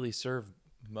doesn't really serve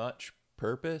much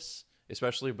purpose,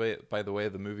 especially by the way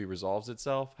the movie resolves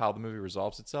itself, how the movie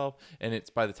resolves itself. And it's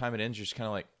by the time it ends, you're just kind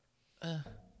of like,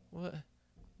 what?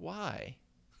 Why?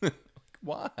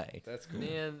 Why? That's cool.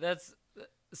 Man, that's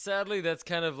sadly that's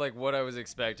kind of like what I was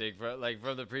expecting from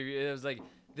the preview. It was like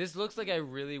This looks like I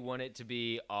really want it to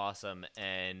be awesome,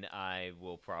 and I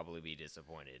will probably be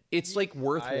disappointed. It's like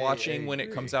worth I watching when it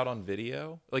agree. comes out on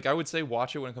video. Like I would say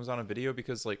watch it when it comes out on video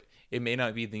because like it may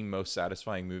not be the most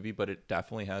satisfying movie, but it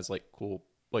definitely has like cool,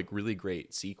 like really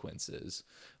great sequences.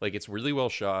 Like it's really well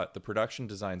shot, the production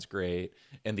design's great,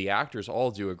 and the actors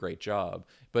all do a great job.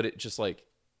 But it just like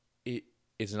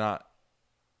it's not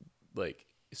like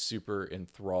super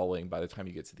enthralling by the time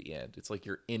you get to the end. It's like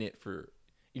you're in it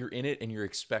and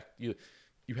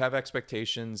you have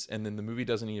expectations, and then the movie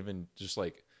doesn't even just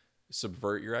like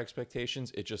subvert your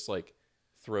expectations. It just like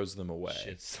throws them away.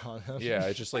 Shits on them. Yeah,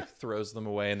 it just like throws them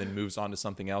away and then moves on to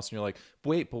something else. And you're like,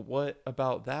 wait, but what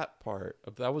about that part?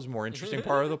 That was a more interesting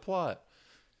part of the plot.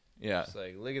 Yeah. It's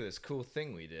like, look at this cool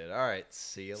thing we did. All right,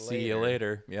 see you later. See you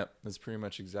later. Yep, that's pretty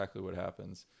much exactly what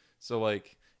happens. So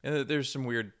like, and there's some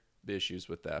weird issues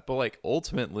with that, but like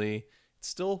ultimately, it's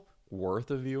still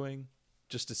worth a viewing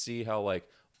just to see how like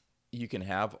you can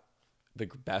have the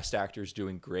best actors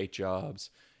doing great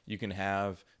jobs. You can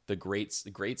have the great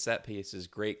set pieces,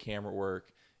 great camera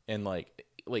work, and like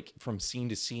from scene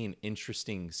to scene,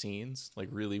 interesting scenes, like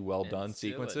really well done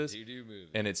sequences.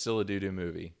 And it's still a doo-doo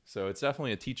movie. So it's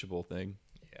definitely a teachable thing.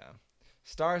 Yeah.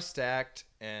 Star stacked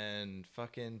and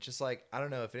fucking just like, I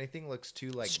don't know, if anything looks too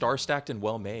like Star stacked and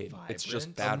well made. It's just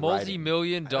Vibrant. bad A writing.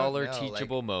 multi-million dollar I don't know,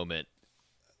 teachable moment.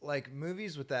 like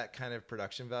movies with that kind of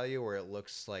production value where it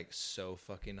looks like so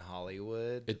fucking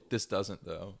Hollywood. This doesn't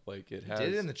though. Like it has.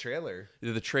 Did it in the trailer.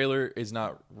 The trailer is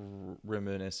not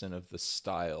reminiscent of the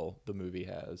style the movie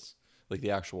has, like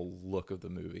the actual look of the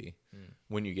movie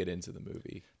when you get into the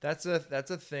movie. That's a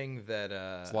thing that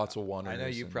It's lots of wonders. I know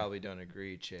you and- probably don't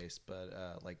agree, Chase,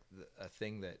 but like a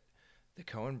thing that the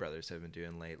Coen brothers have been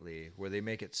doing lately, where they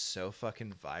make it so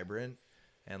fucking vibrant,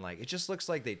 and like it just looks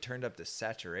like they turned up the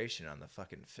saturation on the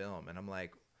fucking film, and I'm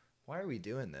like, why are we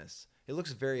doing this? It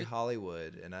looks very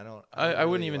Hollywood, and I don't I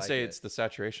wouldn't really even like say it. it's the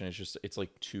saturation. It's just it's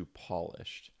like too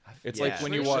polished. It's Yeah, like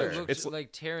when you for watch. sure. It looks It's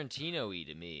like Tarantino-y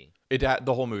to me.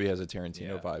 the whole movie has a Tarantino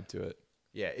Yeah. vibe to it.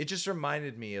 Yeah, it just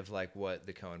reminded me of like what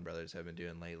the Coen brothers have been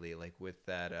doing lately, like with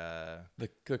that The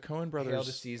Coen Hail to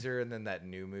brothers. Caesar, and then that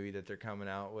new movie that they're coming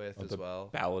out with as The well.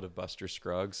 Ballad of Buster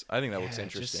Scruggs. I think that looks Yeah,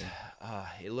 interesting.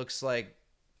 It looks like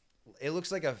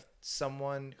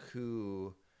someone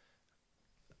who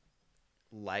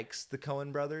likes the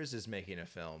Coen brothers is making a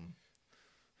film.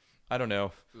 I don't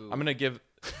know. Ooh. I'm gonna give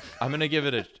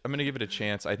it a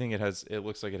chance. I think it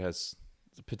looks like it has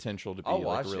the potential to be I'll like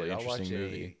watch a really it. I'll interesting watch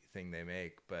movie. anything they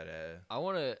make, but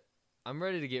I'm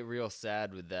ready to get real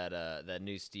sad with that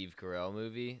new Steve Carell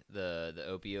movie, the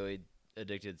opioid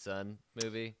addicted son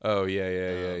movie. Oh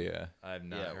yeah. I've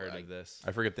not Yeah, heard well, of this.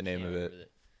 I forget the name Can't of it. remember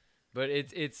but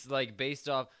it's like based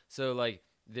off. So like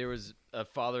there was a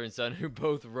father and son who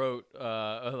both wrote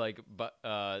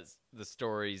the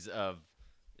stories of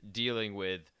dealing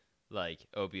with like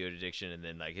opioid addiction, and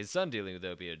then like his son dealing with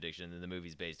opioid addiction, and the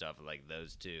movie's based off of like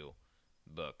those two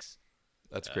books.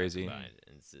 That's crazy. Combined.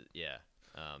 And so, yeah.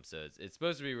 So it's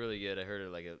supposed to be really good. I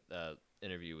heard like a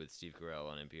interview with Steve Carell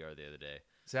on NPR the other day.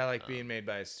 Is that like being made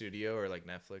by a studio or like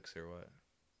Netflix or what?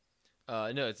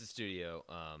 No, it's a studio.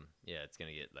 Yeah, it's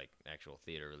gonna get like actual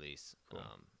theater release. Cool.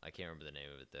 I can't remember the name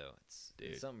of it though. It's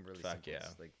Dude, something really fuck simple. yeah.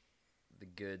 It's like the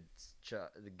good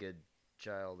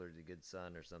child or the good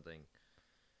son or something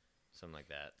like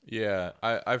that. Yeah,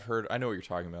 I've heard. I know what you're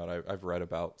talking about. I've read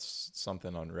about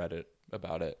something on Reddit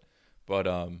about it. But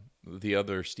the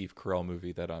other Steve Carell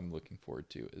movie that I'm looking forward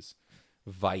to is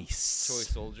Vice. Toy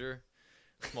Soldier,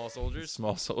 Small Soldiers.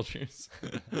 Small Soldiers.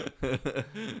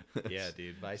 Yeah,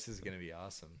 dude, Vice is gonna be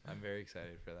awesome. I'm very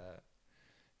excited for that.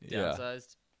 Yeah.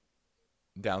 Downsized.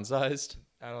 Downsized?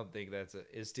 I don't think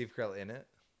is Steve Carell in it?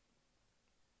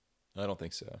 I don't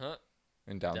think so. Huh?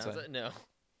 And downsizing. Downsized? No.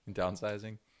 And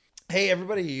downsizing. Hey,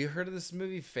 everybody, you heard of this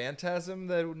movie Phantasm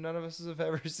that none of us have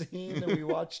ever seen, and we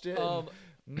watched it?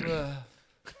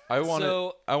 I want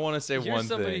to say Here's one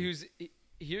somebody thing. who's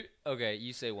here. Okay,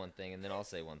 you say one thing, and then I'll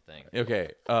say one thing, Okay.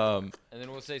 and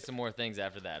then we'll say some more things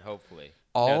after that. Hopefully.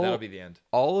 That'll be the end.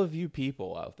 all of you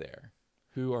people out there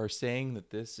who are saying that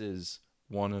this is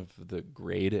one of the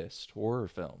greatest horror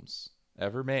films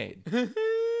ever made,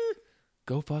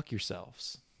 go fuck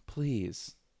yourselves,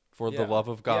 please. For the Yeah. love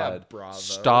of Yeah, God, bravo.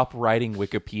 stop writing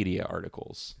Wikipedia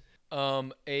articles.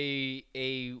 A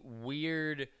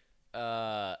weird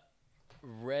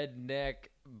redneck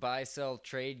buy-sell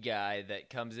trade guy that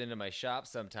comes into my shop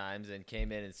sometimes and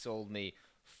came in and sold me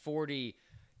 40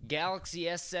 Galaxy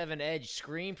S7 Edge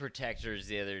screen protectors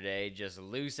the other day, just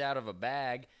loose out of a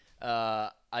bag.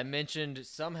 I mentioned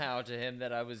somehow to him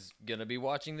that I was gonna be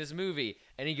watching this movie,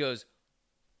 and he goes,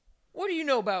 what do you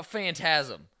know about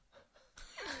Phantasm?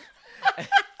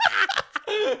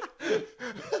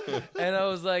 And I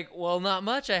was like, well, not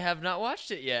much. I have not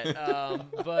watched it yet.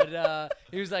 But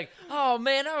he was like, oh,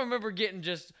 man, I remember getting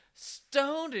just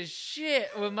stoned as shit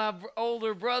with my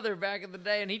older brother back in the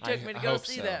day, and he took me to go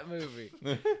see that movie.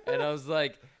 And I was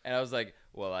like,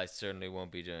 well, I certainly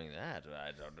won't be doing that.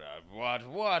 I don't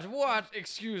know. What?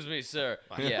 Excuse me, sir.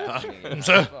 Yeah. I mean,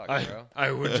 Sir, fuck, bro.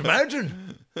 I would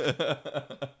imagine.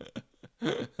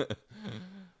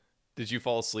 Did you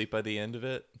fall asleep by the end of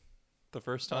it the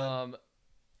first time?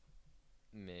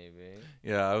 Maybe.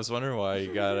 Yeah, I was wondering why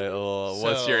you got a little.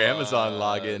 What's your Amazon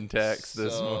login text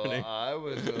this morning? I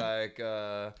was like,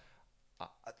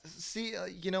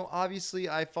 obviously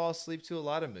I fall asleep to a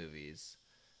lot of movies,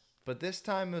 but this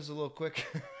time it was a little quicker.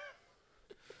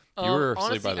 You were asleep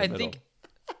honestly, by the I middle. think.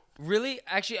 Really?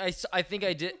 Actually, I think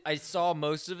I did. I saw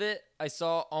most of it. I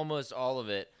saw almost all of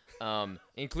it,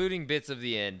 including bits of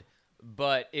the end.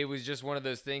 But it was just one of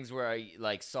those things where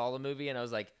I saw the movie and I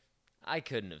was like, I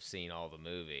couldn't have seen all the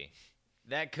movie.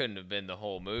 That couldn't have been the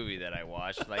whole movie that I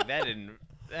watched.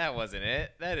 That wasn't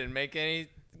it. That didn't make any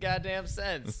goddamn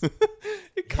sense.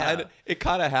 It kind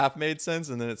of half made sense,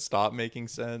 and then it stopped making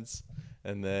sense,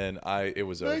 and then it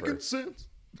was over. Making sense.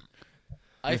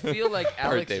 I feel like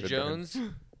Alex David Jones.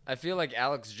 I feel like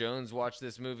Alex Jones watched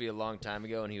this movie a long time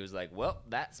ago, and he was like, "Well,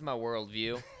 that's my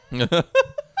worldview."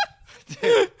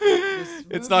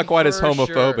 It's not quite as for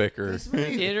homophobic sure. or This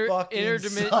movie fucking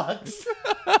sucks.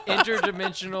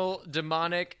 Interdimensional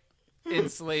demonic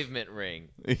enslavement ring.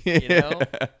 Yeah,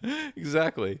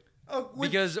 exactly.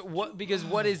 Because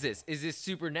what is this? Is this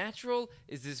supernatural?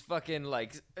 Is this fucking a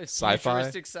Sci-fi?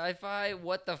 futuristic sci-fi?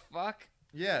 What the fuck?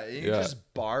 Yeah, you're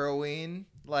just borrowing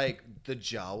the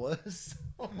Jawas.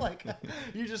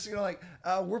 You're just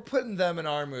we're putting them in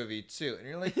our movie too, and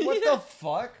you're like, what the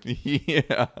fuck?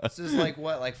 Yeah. This is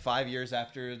 5 years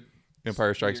after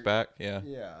Empire Strikes Back. Yeah.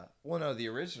 Yeah. Well, no, the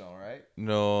original, right?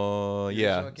 No. The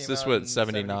Yeah. original Is came this out what in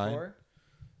 79? 74?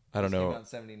 I don't This came know. out in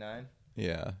 79.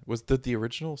 Yeah. Did the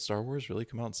original Star Wars really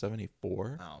come out in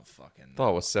 74? I don't fucking know. I thought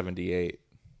it was 78.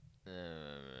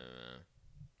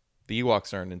 The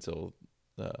Ewoks aren't until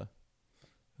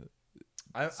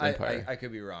Empire. I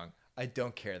could be wrong. I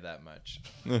don't care that much.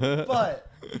 But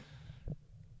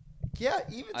yeah,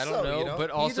 even I don't know, but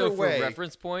also either for way,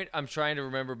 reference point, I'm trying to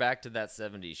remember back to that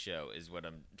 70s show is what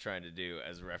I'm trying to do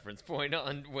as a reference point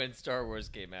on when Star Wars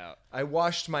came out. I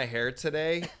washed my hair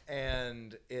today,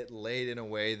 and it laid in a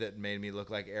way that made me look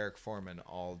like Eric Foreman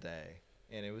all day,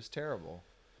 and it was terrible.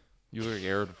 You look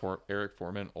like Eric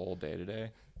Foreman all day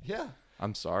today. Yeah.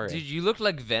 I'm sorry. Dude, you look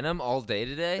like Venom all day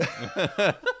today.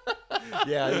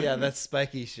 Yeah, that's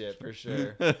spiky shit for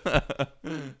sure.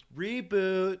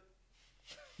 Reboot.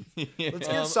 Let's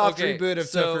get a soft okay, reboot of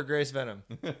so- Topher Grace Venom.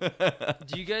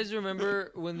 Do you guys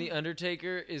remember when the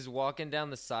Undertaker is walking down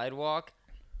the sidewalk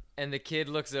and the kid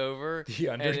looks over? The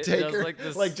and it does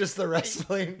Undertaker, this, just the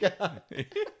wrestling guy.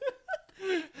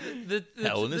 the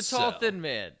Hell in a tall Cell. thin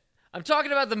man. I'm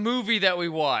talking about the movie that we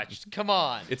watched. Come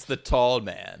on. It's the tall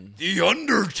man. The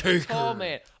Undertaker. Tall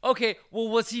man. Okay, well,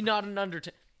 was he not an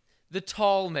Undertaker? The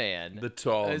tall man. The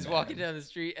tall is man. walking down the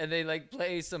street and they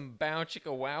play some bow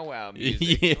chicka wow wow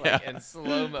music Yeah. and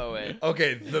slow mo it.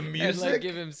 Okay, the And music.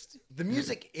 give him. The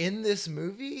music in this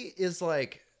movie is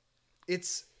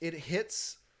it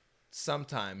hits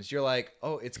sometimes. You're like,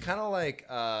 oh, it's kind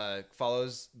of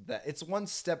follows that. It's one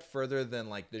step further than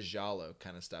the Giallo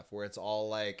kind of stuff, where it's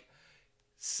all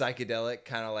psychedelic,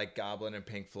 kind of Goblin and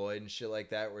Pink Floyd and shit like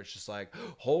that, where it's just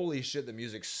holy shit, the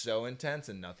music's so intense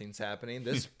and nothing's happening.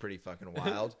 This is pretty fucking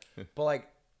wild. But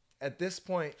at this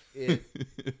point,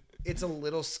 it's a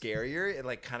little scarier.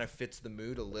 It kind of fits the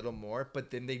mood a little more, but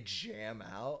then they jam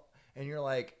out and you're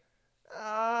like,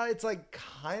 it's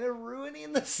kind of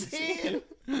ruining the scene.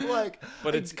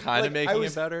 But it's kind of making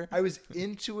it better. I was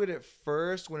into it at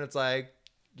first when it's kind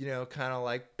of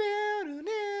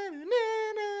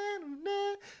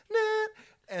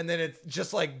and then it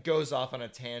just goes off on a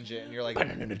tangent and you're like, you're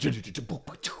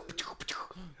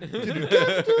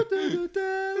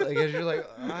like,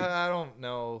 I don't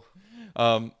know.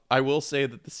 I will say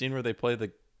that the scene where they play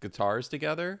the guitars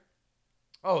together,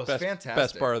 Oh, it's fantastic.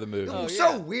 best part of the movie. It was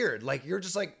yeah. so weird. You're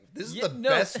just this is the no.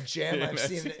 best jam I've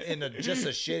seen in just a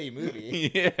shitty movie.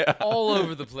 Yeah. All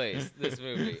over the place, this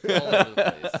movie. All over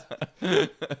the place.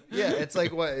 Yeah, it's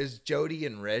what is Jody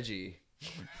and Reggie?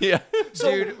 Yeah. So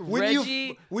Dude,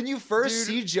 Reggie- when you first dude-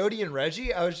 see Jody and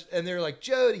Reggie, and they're like,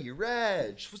 Jody,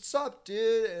 Reg, what's up,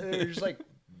 dude? And they're just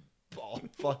oh,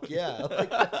 fuck yeah.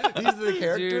 These are the Dude,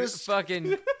 characters.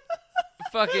 fucking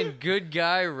Fucking good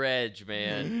guy Reg,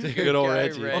 man. Good old guy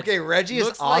Reggie. Reg. Okay, Reggie is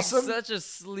looks awesome. like such a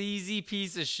sleazy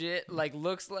piece of shit. Like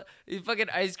looks like he's fucking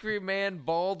ice cream man,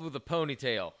 bald with a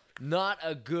ponytail. Not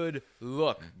a good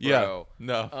look, bro. Yeah,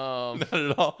 no, not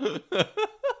at all.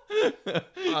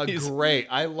 Great.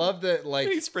 I love that. Like,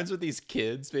 He's friends with these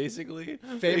kids, basically.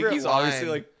 Favorite he's obviously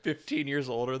line- like 15 years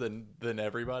older than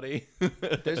everybody.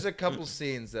 there's a couple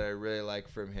scenes that I really like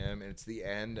from him, and it's the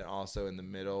end and also in the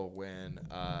middle when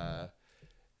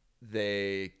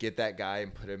they get that guy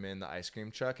and put him in the ice cream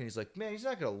truck, and he's like, "Man, he's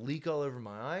not gonna leak all over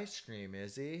my ice cream,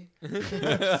 is he?"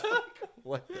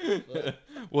 What? The fuck?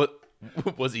 What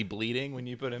was he bleeding when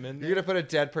you put him in there? You're gonna put a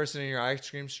dead person in your ice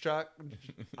cream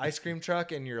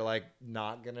truck, and you're like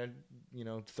not gonna,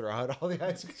 throw out all the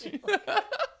ice cream.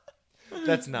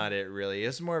 That's not it, really.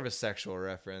 It's more of a sexual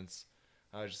reference.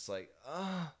 I was just like,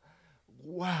 oh,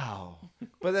 wow.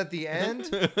 But at the end,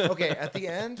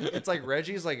 it's like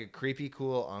Reggie's like a creepy,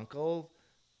 cool uncle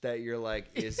that you're like,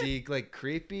 is he like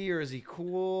creepy or is he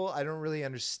cool? I don't really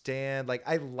understand. Like,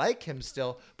 I like him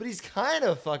still, but he's kind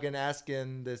of fucking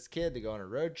asking this kid to go on a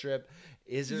road trip.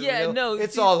 Is it Yeah, real? no,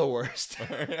 It's see- all the worst.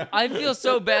 I feel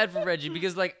so bad for Reggie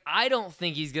because, like, I don't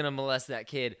think he's gonna molest that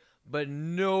kid, but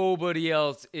nobody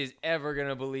else is ever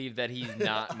gonna believe that he's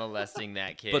not molesting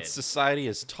that kid. But society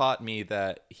has taught me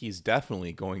that he's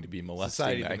definitely going to be molesting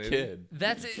Society, the that movie? kid.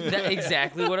 That's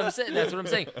exactly what I'm saying. That's what I'm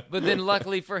saying. But then,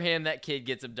 luckily for him, that kid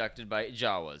gets abducted by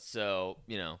Jawas, so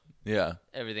Yeah.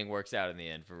 everything works out in the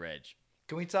end for Reg.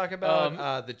 Can we talk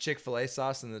about the Chick-fil-A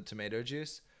sauce and the tomato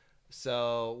juice?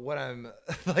 So what I'm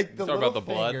like the Talk little about the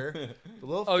blood? finger, the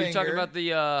little Oh, finger. you're talking about the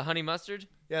honey mustard?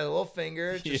 Yeah, the little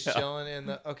finger just Yeah. chilling in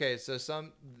the. Okay, so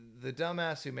the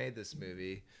dumbass who made this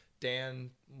movie,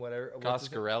 Dan, whatever. what's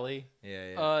his name? Coscarelli.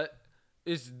 Yeah.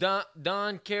 It's Don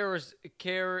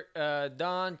Coscarelli.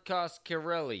 Don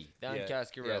Coscarelli. Yeah,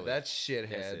 Coscarelli. that shithead.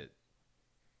 That's it.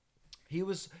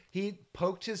 He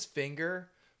poked his finger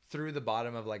through the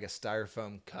bottom of like a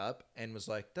styrofoam cup and was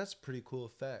like, "That's a pretty cool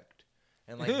effect."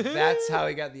 And like that's how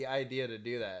he got the idea to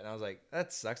do that. And I was like,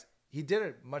 that sucks. He did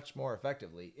it much more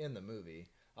effectively in the movie,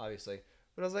 obviously.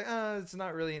 But I was like, it's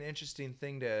not really an interesting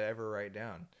thing to ever write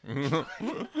down.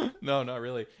 No, not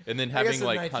really. And then I guess having in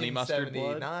like honey mustard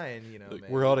blood. 1979, Like,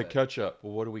 maybe, we're out of but ketchup.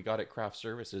 Well, what do we got at craft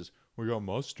services? We got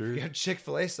mustard. We got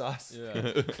Chick-fil-A sauce. Yeah.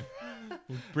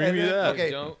 Bring And me then- that.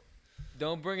 okay.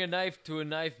 Don't bring a knife to a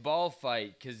knife ball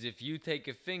fight, because if you take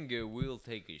a finger, we'll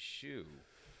take a shoe.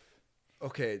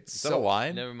 Okay, Is that a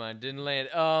line? Never mind, didn't land.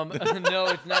 No,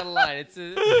 it's not a line.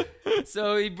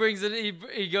 So he brings it.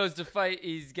 He goes to fight.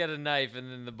 He's got a knife,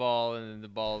 and then the ball, and then the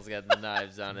ball's got the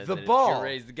knives on it. The and ball. it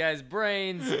purees the guy's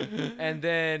brains, and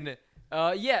then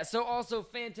So also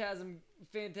Phantasm,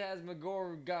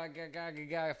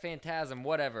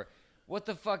 whatever. What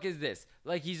the fuck is this?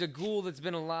 Like, he's a ghoul that's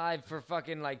been alive for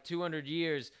fucking like 200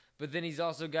 years, but then he's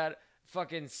also got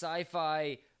fucking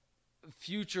sci-fi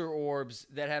future orbs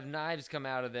that have knives come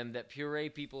out of them that puree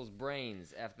people's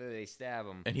brains after they stab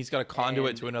them. And he's got a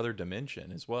conduit And- to another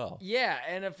dimension as well. Yeah,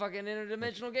 and a fucking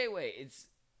interdimensional gateway. It's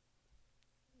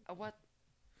a what?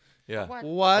 Yeah.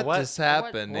 What is A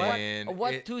happening?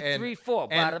 what? It- 2, and- 3, 4.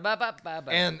 and-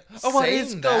 Ba-da-ba-ba-ba-ba. And What saying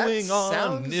is that going on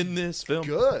sounds in this film?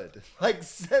 good. Like,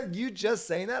 you just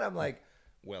saying that, I'm like,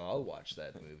 well, I'll watch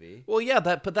that movie. Well, yeah,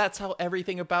 but that's how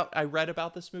everything I read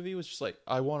about this movie was just like,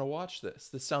 I want to watch this.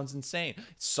 This sounds insane.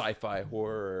 It's sci-fi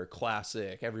horror,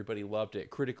 classic. Everybody loved it.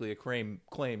 Critically acclaimed,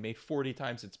 made 40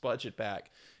 times its budget back.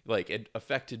 Like, it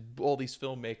affected all these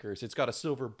filmmakers. It's got a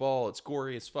silver ball. It's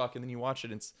gory as fuck. And then you watch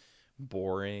it, and it's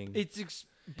boring. But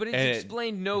it's And-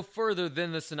 explained no further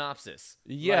than the synopsis.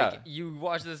 Yeah. Like, you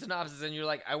watch the synopsis and you're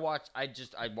like, I watched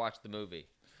the movie.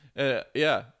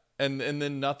 Yeah. And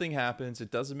then nothing happens.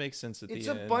 It doesn't make sense at It's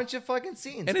the a end. bunch of fucking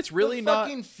scenes. And it's really the not-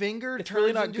 fucking finger it's turns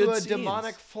really not into good a scenes.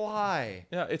 demonic fly.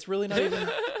 Yeah, it's really not even.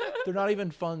 They're not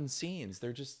even fun scenes.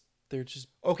 They're just.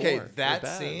 Okay, boring. that They're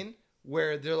bad. scene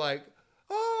where they're like,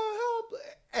 "Oh, help!"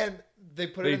 and they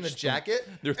put They it in the just- jacket,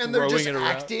 they're and they're just throwing it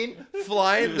around. acting,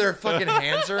 flying their fucking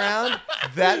hands around.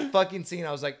 That fucking scene,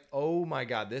 I was like, "Oh my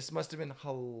god, this must have been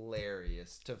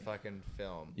hilarious to fucking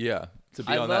film." Yeah, to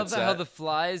be I on love that set.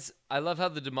 I love how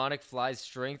the demonic fly's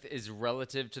strength is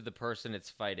relative to the person it's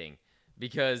fighting.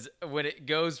 Because when it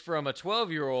goes from a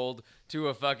 12-year-old to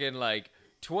a fucking like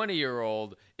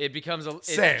 20-year-old, it becomes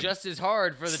Same. it's just as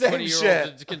hard for the Same 20-year-old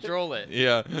shit. to control it.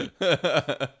 Yeah.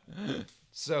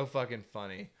 So fucking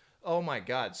funny. Oh my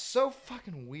god, so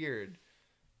fucking weird.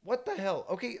 What the hell?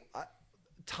 Okay,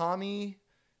 Tommy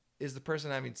is the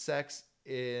person having sex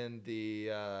in the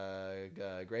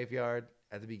graveyard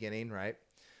at the beginning, right?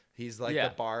 He's like Yeah.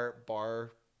 the bar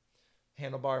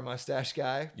handlebar mustache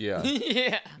guy. Yeah.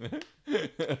 Yeah.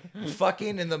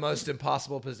 Fucking in the most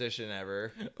impossible position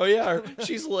ever. Oh yeah,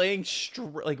 she's laying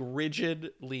like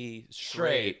rigidly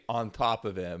straight Straight. on top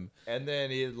of him. And then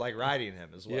he's like riding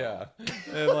him as well. Yeah,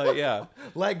 and like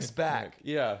Legs back.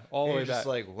 yeah, all the And way you're back. just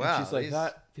like, And wow. she's like, these-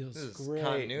 that feels This is great.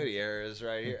 continuity errors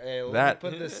right here. Hey, let That- me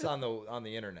put this on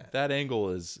the internet. That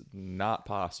angle is not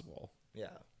possible. Yeah.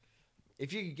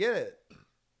 If you could get it,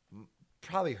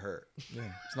 probably hurt. Yeah,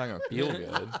 it's not gonna feel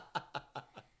good.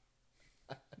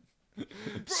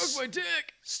 Broke my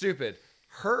dick. Stupid.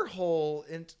 Her whole,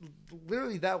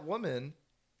 literally that woman,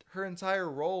 her entire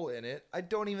role in it, I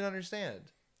don't even understand.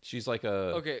 She's like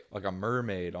like a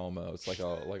mermaid almost, like a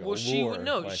Well, lure, she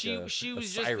like she a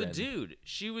was just siren. the dude.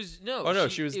 She was no. Oh no,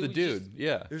 she was it the dude. just-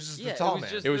 Yeah, It was just Yeah, the tall it was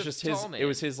man. just- it was the just his. tall It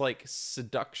was man. his like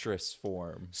seductress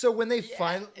form. So when they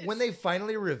it's- when they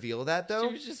finally reveal that She though,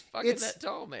 was just fucking it's- that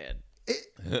tall man.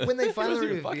 when they finally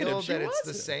wasn't even fucking him, reveal she that it's the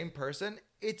wasn't. same person,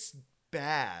 it's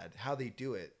bad how they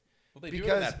do it. Well, they do it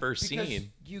in that first because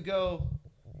scene. you go,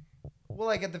 well,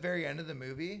 like at the very end of the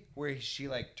movie where she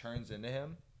like turns into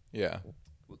him. Yeah,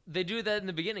 They do that in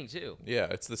the beginning too. yeah,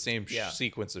 it's the same Yeah.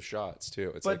 sequence of shots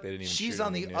too. It's But like they didn't even. she's shoot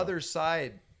on the anything new. other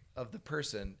side of the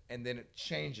person, and then it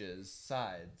changes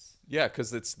sides. Yeah,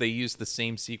 because they used the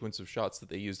same sequence of shots that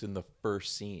they used in the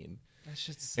first scene, That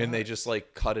shit sucks. and they just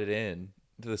like cut it in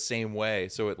to the same way,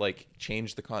 so it like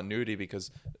changed the continuity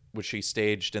because what she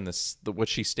staged in what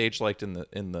she staged like in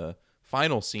the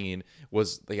final scene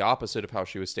was the opposite of how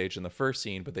she was staged in the first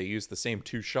scene, but they used the same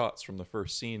two shots from the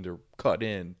first scene to cut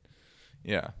in.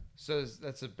 Yeah, So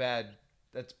that's bad,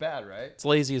 right? it's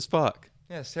lazy as fuck.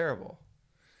 Yeah, it's terrible.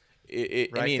 I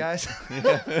Right, mean, guys?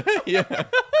 yeah,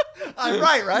 I'm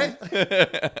right?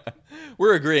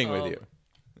 we're agreeing with you.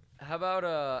 How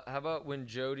about when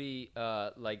Jody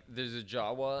like there's a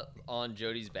Jawa on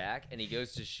Jody's back and he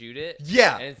goes to shoot it?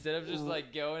 Yeah. And instead of just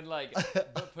like going like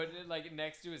putting it like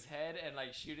next to his head and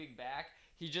like shooting back,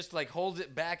 he just like holds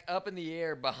it back up in the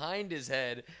air behind his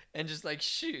head and just like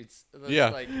shoots. And it's Yeah.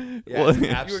 Like, Yeah, Well, it's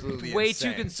you're absolutely you're way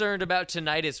insane. too concerned about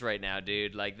tinnitus right now,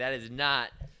 dude. Like that is not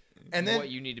And then what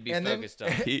you need to be and then- focused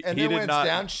on. He and did then when not-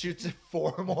 it's down, shoots it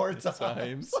 4 more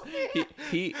times.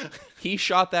 he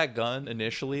shot that gun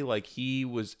initially like he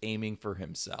was aiming for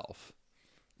himself.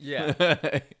 Yeah.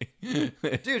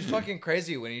 Dude, fucking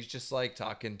crazy when he's just like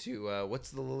talking to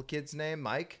what's the little kid's name?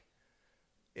 Mike?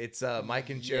 It's Mike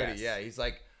and Jody. Yes. Yeah, he's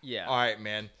like, Yeah. all right,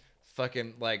 man,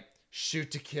 fucking like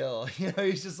shoot to kill. You know,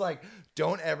 he's just like,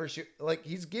 don't ever shoot. Like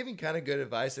he's giving kind of good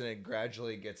advice, and it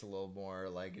gradually gets a little more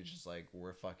like it's just like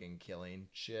we're fucking killing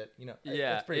shit. You know,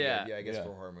 Yeah, that's pretty yeah. good. Yeah, I guess Yeah. for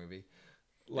a horror movie.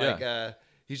 Like,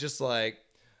 he's just like,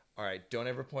 all right, don't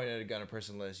ever point at a gun at a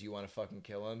person unless you want to fucking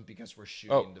kill him because we're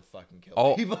shooting to fucking kill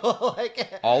all- people.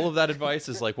 Like, All of that advice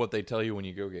is like what they tell you when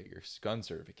you go get your gun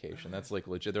certification. That's like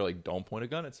legit. They're like, don't point a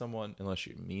gun at someone unless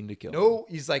you mean to kill no,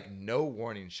 he's like, no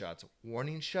warning shots.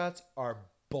 Warning shots are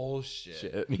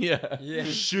bullshit. them. Shit. Yeah. Yeah.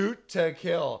 Shoot to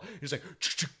kill. He's like,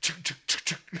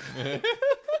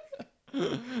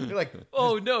 you're like,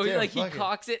 Oh no, he damn, like he fucking-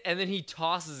 cocks it and then he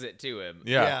tosses it to him.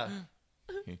 Yeah.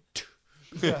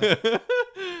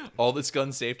 All this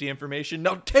gun safety information.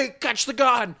 No, catch the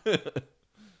gun.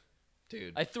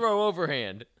 dude. I throw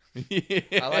overhand.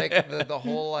 I like the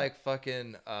whole like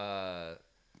fucking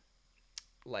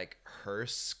like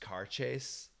hearse car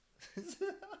chase.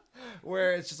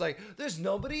 Where it's just like there's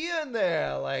nobody in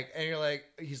there, like, and you're like,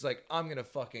 he's like, I'm gonna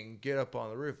fucking get up on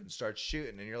the roof and start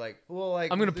shooting, and you're like, well,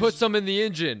 like, I'm gonna put there's- some in the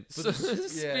engine. So,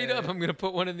 this- yeah, speed up. yeah. I'm gonna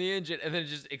put one in the engine, and then it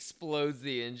just explodes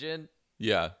the engine.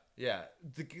 Yeah. Yeah,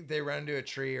 they run into a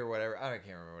tree or whatever. I can't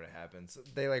remember what happens.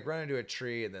 They like run into a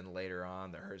tree, and then later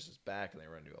on, the hearse is back, and they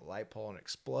run into a light pole and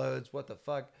explodes. What the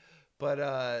fuck?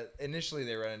 But initially,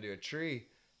 they run into a tree,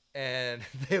 and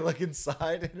they look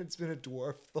inside, and it's been a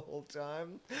dwarf the whole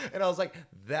time. And I was like,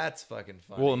 that's fucking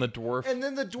funny. Well, and the dwarf. And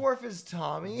then the dwarf is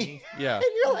Tommy. Yeah. And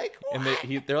you're like, what?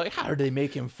 And they're like, how did they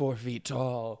make him 4 feet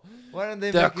tall? Why don't they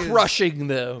They're make his- crushing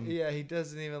them. Yeah, he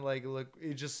doesn't even like look.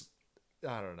 He just,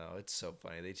 I don't know. It's so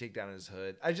funny. They take down his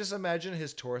hood. I just imagine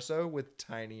his torso with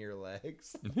tinier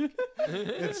legs.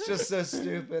 It's just so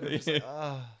stupid. I'm just like,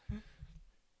 ah.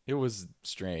 It was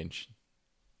strange.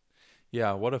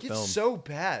 Yeah, what a It's film. so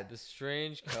bad. The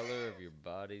strange color of your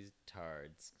body's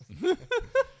tards.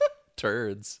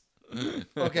 Turds.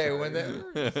 Okay, when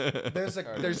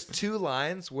there's 2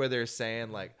 lines where they're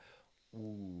saying like,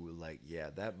 ooh, like, yeah,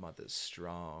 that mother's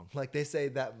strong. Like they say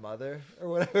that mother or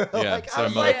whatever. Yeah, like, so I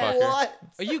was like, motherfucker. what?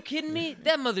 Are you kidding me?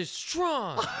 That mother's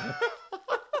strong.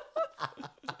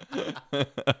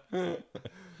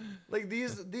 Like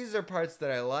these are parts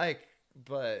that I like,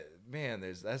 but man,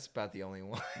 that's about the only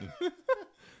one.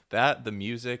 That, the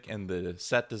music, and the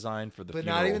set design for the But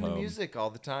funeral not even home. the music all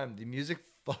the time. The music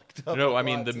fucked up. No, a I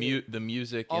mean lot, the too. the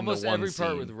music Almost in the one every part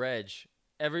scene. with Reg.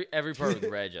 Every part with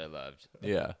Reg I loved.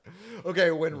 Yeah. Okay,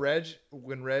 when Reg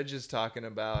is talking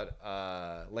about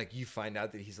like you find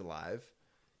out that he's alive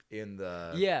in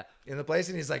the place,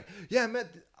 and he's like, yeah,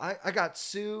 I got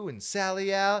Sue and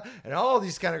Sally out and all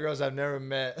these kind of girls I've never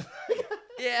met.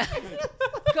 Yeah.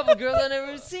 A couple girls I've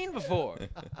never seen before.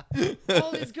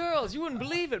 All these girls, you wouldn't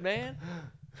believe it, man.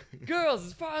 Girls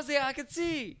as far as the eye could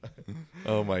see.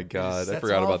 Oh my God, I That's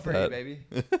forgot all about free, that. baby.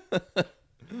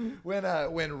 When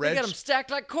They got them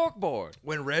stacked like corkboard.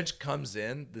 when Reg comes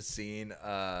in the scene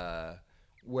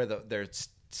where they're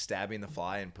stabbing the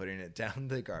fly and putting it down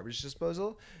the garbage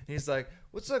disposal, and he's like,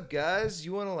 "What's up, guys?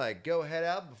 You want to like go head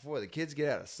out before the kids get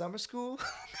out of summer school?"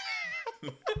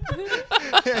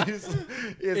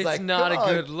 It's like, not a "Come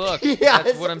on." good look. Yeah,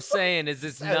 That's what I'm saying. Is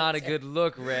it's not a good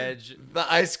look, Reg.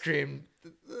 The ice cream.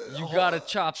 You gotta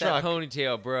chop truck. that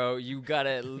ponytail, bro. You gotta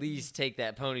at least take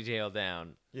that ponytail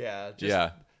down. Yeah.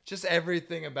 Just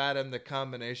everything about him, the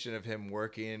combination of him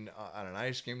working on an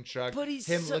ice cream truck, But he's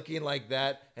him so- looking like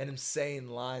that, and him saying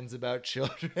lines about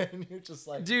children. You're just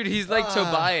like, Dude, he's like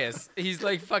Tobias. He's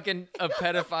like fucking a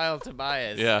pedophile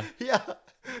Tobias. Yeah. yeah,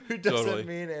 who doesn't Totally.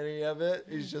 mean any of it.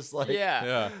 He's just like, Yeah.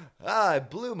 Yeah. I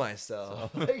blew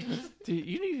myself. Like, Dude,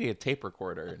 you need to get a tape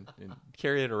recorder and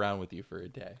carry it around with you for a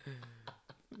day.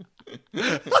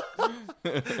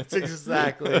 that's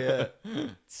exactly it.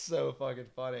 It's so fucking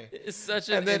funny. It's such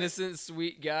an And then- innocent,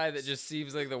 sweet guy that just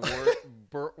seems like the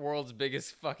world's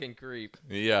biggest fucking creep.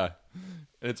 Yeah.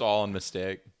 It's all a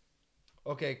mistake.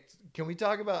 Okay, can we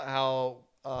talk about how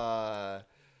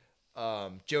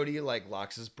Jody like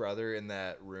locks his brother in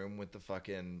that room with the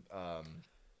fucking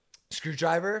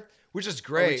screwdriver, which is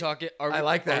great. Are we talking? I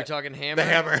like that. Are we talking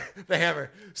hammer? The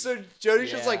hammer. So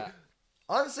Jody's just like, Yeah.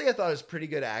 honestly, I thought it was pretty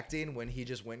good acting when he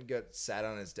just went and sat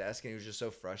on his desk and he was just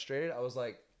so frustrated. I was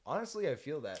like, honestly, I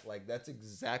feel that. Like, that's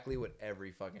exactly what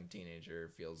every fucking teenager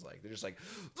feels like. They're just like,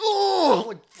 oh,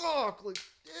 like, fuck, like,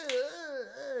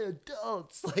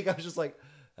 adults. Like, I was just like,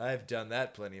 I've done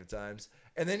that plenty of times.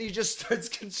 And then he just starts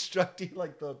constructing,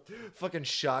 like, the fucking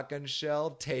shotgun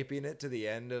shell, taping it to the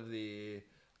end of the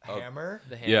hammer.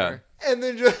 The Yeah. hammer. And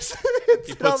then just hits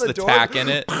He it on puts the door. tack in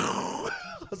it. I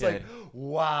was like,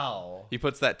 wow. He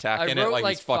puts that tack I in it wrote like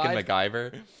like he's fucking 5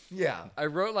 MacGyver. Yeah, I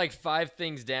wrote like 5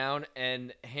 things down,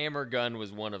 and hammer gun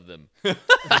was one of them.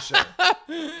 for sure.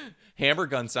 Hammer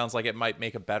Gun sounds like it might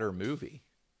make a better movie.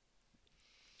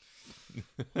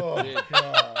 Oh,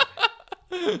 God.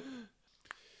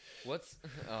 What's?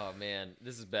 Oh man,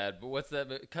 this is bad. But what's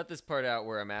that? Cut this part out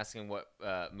where I'm asking what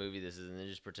movie this is, and then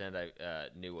just pretend I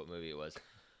knew what movie it was.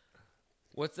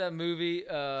 What's that movie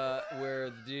where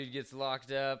the dude gets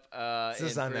locked up This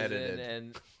is in unedited.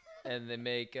 prison and they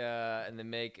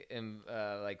make him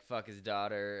like fuck his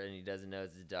daughter, and he doesn't know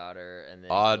it's his daughter, and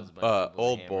then he kills a bunch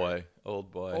of people with a hammer.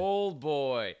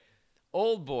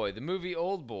 Old boy, the movie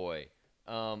Old Boy.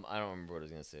 I don't remember what I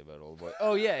was gonna say about Old Boy.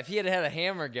 Oh yeah, if he had had a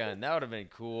hammer gun, that would have been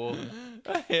cool.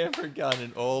 A Hammer Gun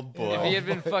and Old Boy. If he had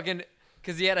been fucking,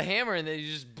 because he had a hammer and then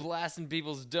he's just blasting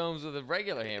people's domes with a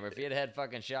regular hammer. If he had had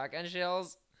fucking shotgun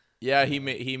shells, Yeah, he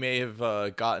may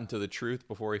have gotten to the truth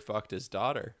before he fucked his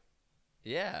daughter.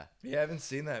 yeah. You haven't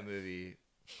seen that movie.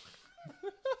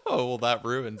 Oh, well, that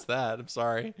ruins that. I'm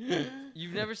sorry.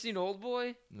 You've never seen Old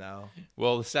Boy? No.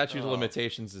 Well, the statute of Oh.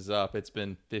 limitations is up. It's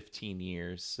been 15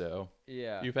 years, so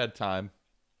Yeah. you've had time.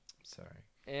 Sorry.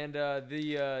 And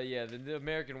the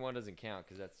American one doesn't count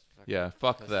because that's fucking, Yeah,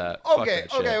 fuck Pussy. that. Fuck Okay,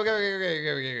 that okay, shit.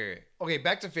 okay. Okay,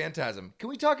 back to Phantasm. Can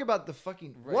we talk about the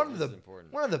fucking Right, one of this the is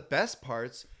important. one of the best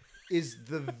parts is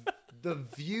the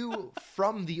view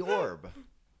from the orb.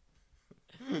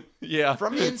 Yeah.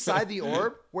 From inside the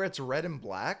orb where it's red and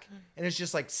black and it's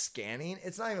just like scanning.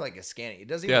 It's not even like a scanning. It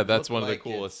doesn't even Yeah, that's look one of the like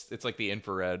coolest. It's like the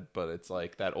infrared, but it's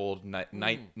like that old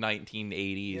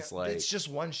 1980s It's, like. it's just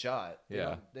one shot.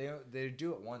 Yeah. They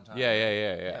do it one time.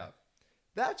 Yeah.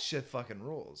 That shit fucking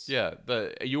rules. Yeah,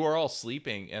 you were all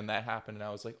sleeping and that happened and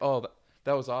I was like, "Oh,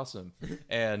 that was awesome."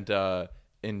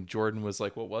 And Jordan was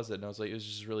like, "What was it?" And I was like, "It was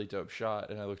just a really dope shot."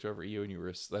 And I looked over at you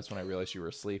and that's when I realized you were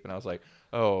asleep and I was like,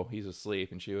 "Oh, he's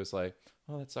asleep." And she was like,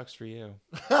 "Oh, that sucks for you."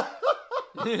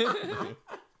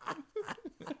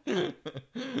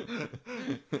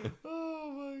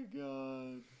 Oh my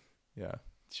god. Yeah.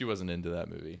 She wasn't into that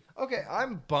movie. Okay,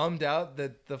 I'm bummed out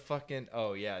that the fucking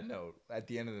at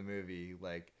the end of the movie,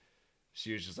 like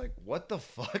she was just like, "What the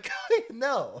fuck?"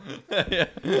 No, Yeah.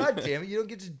 god damn it, you don't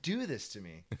get to do this to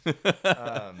me.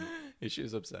 She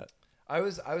was upset. I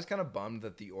was kind of bummed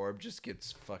that the orb just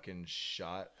gets fucking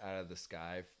shot out of the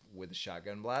sky with a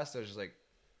shotgun blast. I was just like,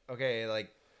 okay,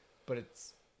 like,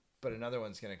 but another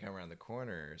one's gonna come around the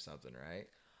corner or something, right?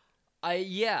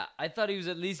 I thought he was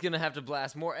at least gonna have to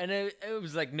blast more, and it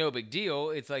was like no big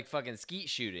deal. It's like fucking skeet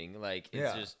shooting. Like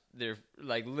it's just they're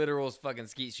like literal fucking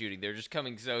skeet shooting. They're just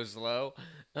coming so slow,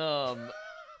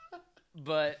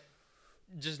 but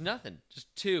just nothing.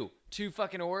 Just two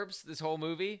fucking orbs. This whole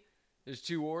movie, there's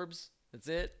 2 orbs. That's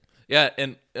it. Yeah,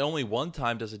 and only one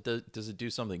time does it do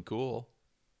something cool.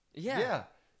 Yeah.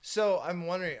 So I'm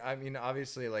wondering. I mean,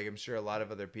 obviously, like I'm sure a lot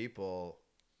of other people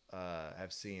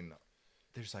have seen.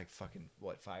 There's like fucking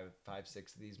what 5,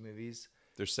 6 of these movies.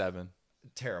 There's 7.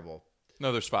 Terrible.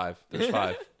 No, there's 5. There's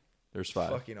 5. There's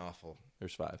 5. Fucking awful.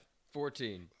 There's 5.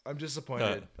 14. I'm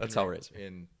disappointed. No, that's Hellraiser.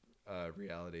 In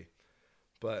reality,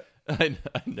 but I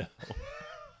know.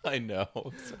 I know.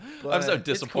 But I'm so it's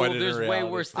disappointed. There's in way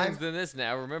reality. worse things than this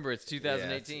now. Remember, it's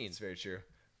 2018. Yeah, it's very true.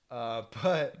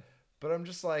 But I'm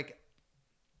just like,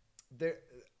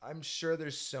 I'm sure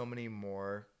there's so many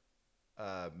more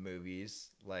movies,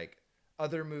 like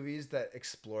other movies that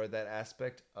explore that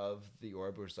aspect of the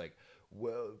orb, where it's like,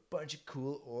 whoa, bunch of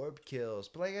cool orb kills.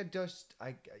 But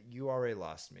like, you already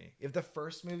lost me. If the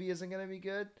first movie isn't gonna be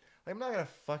good, like, I'm not gonna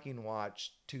fucking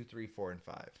watch 2, 3, 4, and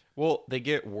 5. Well, they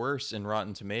get worse in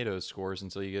Rotten Tomatoes scores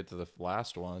until you get to the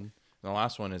last one. And the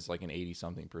last one is like an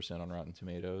 80-something% on Rotten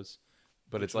Tomatoes.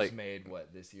 But Which it's like was made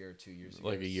what, this year or 2 years ago?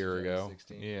 like a year ago.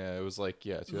 2016? Yeah, it was like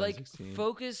 2016.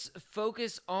 Like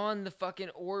focus on the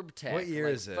fucking orb tech. What year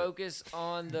like, is it? Focus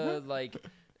on the like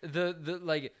the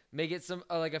like make it some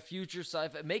like a future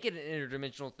sci-fi. Make it an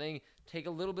interdimensional thing. Take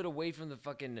a little bit away from the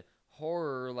fucking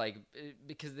horror, like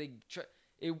because they try.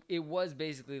 It was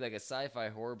basically like a sci-fi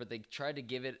horror, but they tried to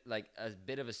give it like a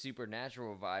bit of a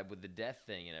supernatural vibe with the death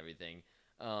thing and everything.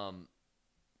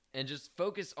 And just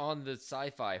focus on the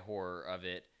sci-fi horror of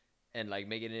it and like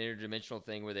make it an interdimensional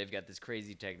thing where they've got this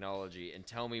crazy technology and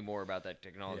tell me more about that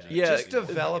technology. Yeah, just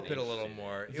develop it a little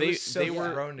more. It was so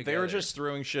thrown they together. were just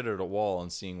throwing shit at a wall and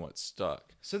seeing what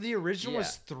stuck. So the original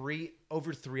was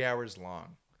over 3 hours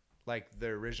long, like the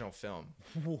original film.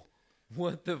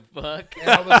 What the fuck? And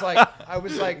I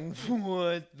was like,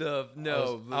 what the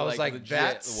no? I was like, legit,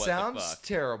 that what the sounds fuck?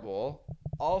 terrible.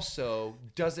 Also,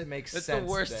 does it make That's sense the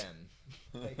worst. then?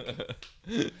 Like,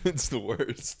 It's the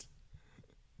worst.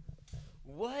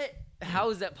 What? How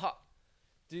is that pop?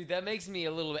 Dude, that makes me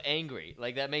a little bit angry.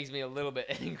 Like that makes me a little bit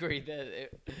angry.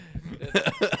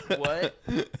 What?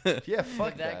 yeah,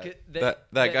 fuck that.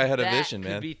 That guy had a that vision,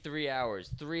 could man. be 3 hours.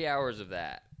 3 hours of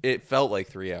that. It felt like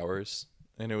 3 hours,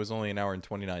 and it was only an hour and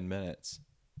 29 minutes.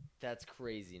 That's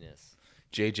craziness.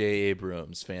 J.J.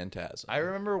 Abrams, Phantasm. I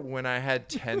remember when I had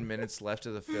 10 minutes left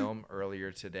of the film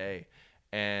earlier today,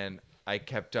 and I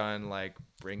kept on like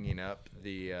bringing up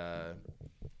the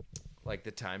like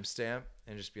the timestamp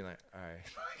and just being like, all right,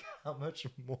 like, how much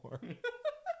more?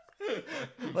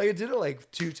 Like I did it like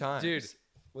 2 times, Dude.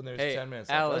 When there's Hey, 10 minutes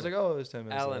left. Alan, I was like, oh, there's 10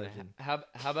 minutes Alan, left. And-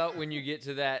 how about when you get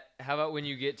to that? How about when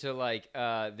you get to like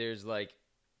there's like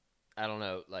I don't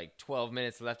know, like 12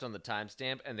 minutes left on the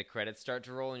timestamp and the credits start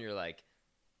to roll and you're like,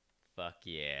 fuck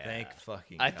yeah. Thank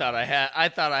fucking I God.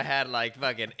 thought I had like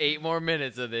fucking 8 more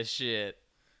minutes of this shit.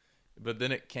 But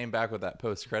then it came back with that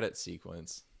post-credit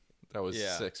sequence. That was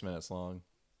Yeah. 6 minutes long.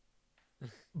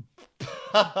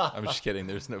 I'm just kidding.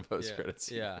 There's no post-credit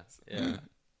sequence.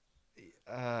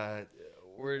 Yeah.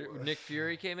 Where Nick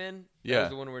Fury came in? That Yeah. was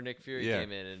the one where Nick Fury Yeah.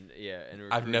 came in and and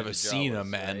I've recruited never the seen a Jawas,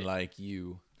 man right? like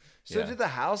you. So Yeah. did the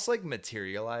house like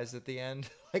materialize at the end?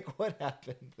 Like what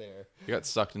happened there? You got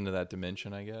sucked into that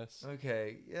dimension, I guess.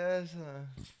 Okay, yes.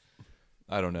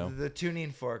 I don't know. The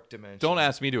tuning fork dimension. Don't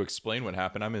ask me to explain what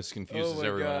happened. I'm as confused Oh as my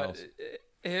everyone god. else.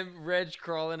 Him, Reg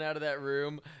crawling out of that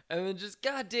room, and then just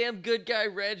goddamn good guy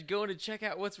Reg going to check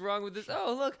out what's wrong with this.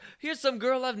 Oh, look, here's some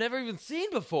girl I've never even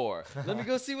seen before. Let me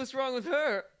go see what's wrong with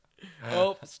her.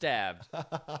 Oh, stabbed.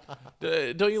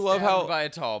 Don't you love Stabbed by a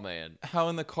tall man. how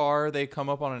in the car they come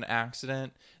up on an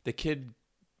accident? The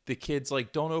kid's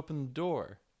like, "Don't open the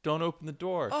door. Don't open the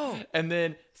door." Oh. And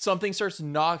then something starts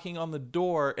knocking on the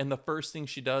door, and the first thing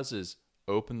she does is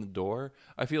open the door.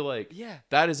 I feel like Yeah.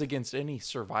 that is against any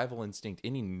survival instinct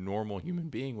any normal human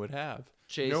being would have.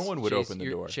 Chase, No one would Chase, open the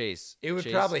you're- door. Chase, It would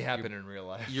Chase, probably happen in real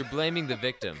life. You're blaming the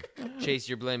victim. Chase,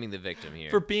 you're blaming the victim here.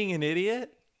 For being an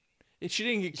idiot? She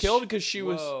didn't get killed because she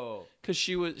didn't Whoa. get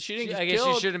I guess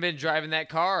killed. she shouldn't have been driving that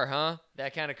car, huh?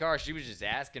 That kind of car. She was just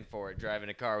asking for it, driving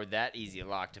a car with that easy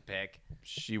lock to pick.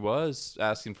 She was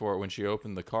asking for it when she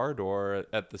opened the car door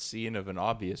at the scene of an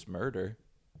obvious murder.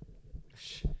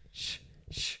 Shh, shh,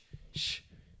 shh,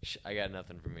 shh, I got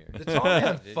nothing from here. The tall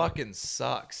man fucking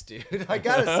sucks, dude. I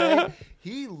gotta say,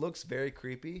 he looks very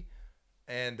creepy,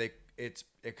 and it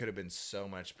could have been so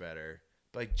much better.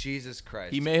 Like, Jesus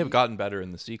Christ. He may have gotten better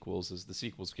in the sequels. As the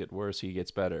sequels get worse, he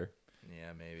gets better.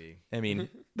 Yeah, maybe. I mean,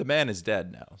 the man is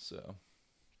dead now, so.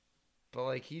 But,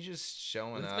 like, he's just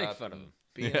showing Let's up make fun of and him.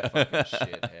 being a fucking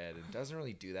shithead and doesn't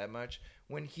really do that much.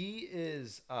 When he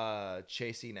is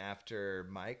chasing after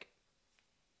Mike,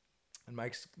 and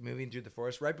Mike's moving through the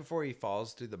forest, right before he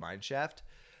falls through the mine shaft,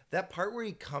 that part where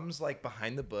he comes, like,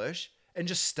 behind the bush and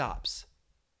just stops.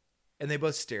 And they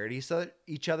both stare at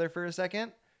each other for a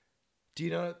second. Do you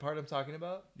know what part I'm talking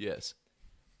about? Yes.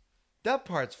 That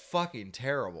part's fucking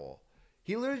terrible.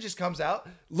 He literally just comes out,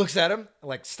 looks at him,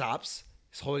 like stops.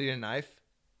 He's holding a knife.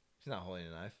 He's not holding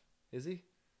a knife, is he?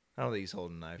 I don't think he's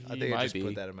holding a knife. I He think I might just be.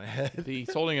 put that in my head.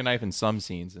 He's holding a knife in some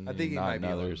scenes, and I think he not might in be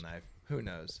others. holding a knife. Who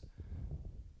knows?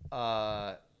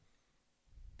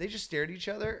 They just stare at each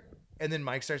other, and then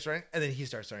Mike starts running, and then he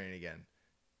starts running again.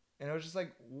 And I was just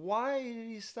like, why did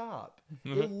he stop?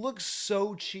 It looks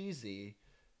so cheesy.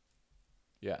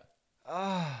 Yeah.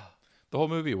 Ah, The whole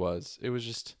movie was. It was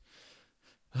just.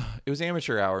 It was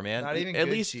amateur hour, man. not even at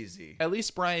good least, cheesy. At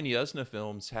least Brian Yuzna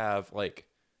films have like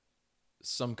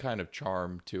some kind of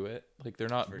charm to it. Like they're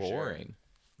not For sure. boring.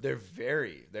 They're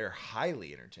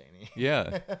highly entertaining.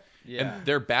 Yeah. Yeah. And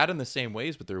they're bad in the same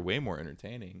ways, but they're way more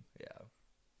entertaining. Yeah.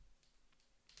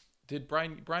 Did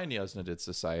Brian Yuzna did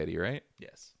Society, right?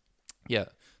 Yes. Yeah.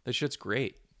 That shit's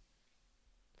great.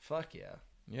 Fuck yeah.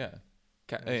 Yeah.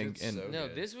 That And shit's so No,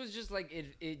 good. this was just like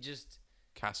it just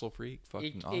Castle Freak,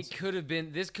 fucking it awesome. could have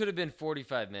been this could have been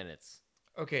 45 minutes.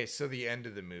 Okay, so the end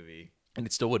of the movie. And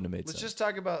it still wouldn't have made Let's sense. just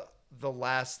talk about the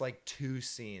last like 2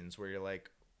 scenes where you're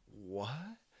like, what?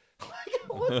 Like,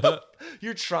 what the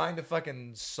you're trying to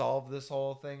fucking solve this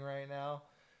whole thing right now,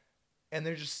 and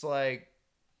they're just like,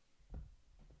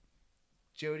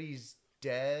 Jody's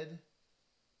dead,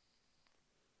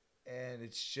 and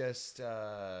it's just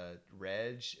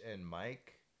Reg and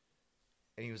Mike,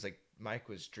 and he was like, Mike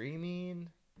was dreaming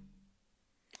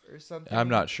or something. I'm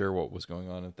not sure what was going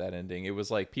on at that ending. It was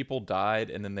like people died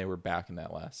and then they were back in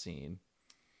that last scene.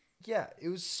 Yeah, it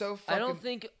was so fucking.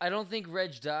 I don't think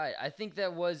Reg died. I think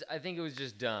it was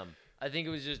just dumb. I think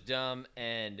it was just dumb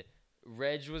and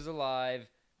Reg was alive.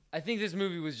 I think this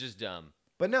movie was just dumb.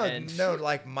 But no, And-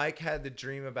 like Mike had the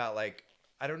dream about like,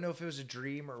 I don't know if it was a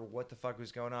dream or what the fuck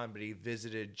was going on, but he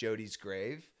visited Jody's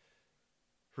grave.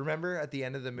 Remember at the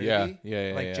end of the movie?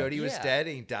 Yeah, Like yeah. Jody was Yeah. dead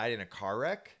and he died in a car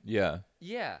wreck. Yeah.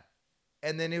 Yeah.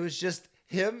 And then it was just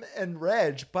him and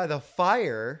Reg by the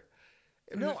fire.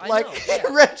 No, I like know, yeah.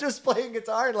 Reg was playing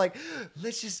guitar and like,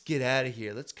 let's just get out of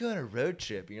here. Let's go on a road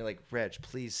trip. And you're like, Reg,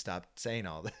 please stop saying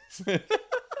all this.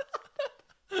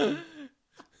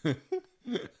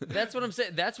 That's what I'm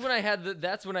saying. That's when I had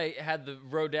the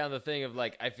wrote down the thing of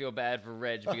like I feel bad for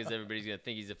Reg because everybody's gonna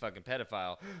think he's a fucking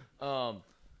pedophile.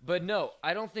 But no,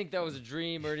 I don't think that was a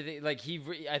dream or anything. Like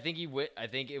I think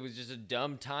it was just a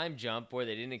dumb time jump where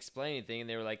they didn't explain anything and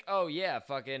they were like, oh yeah,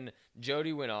 fucking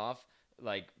Jody went off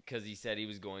like because he said he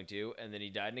was going to, and then he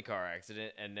died in a car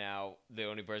accident, and now the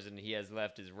only person he has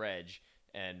left is Reg,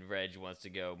 and Reg wants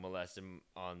to go molest him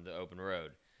on the open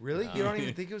road. Really? You don't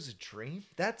even think it was a dream?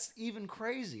 That's even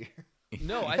crazier.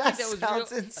 No, I That think that was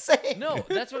sounds real. insane. No,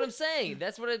 that's what I'm saying.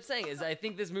 That's what I'm saying is I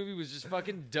think this movie was just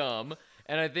fucking dumb,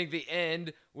 and I think the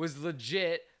end was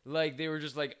legit. Like they were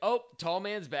just like, "Oh, tall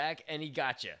man's back, and he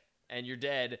got you, and you're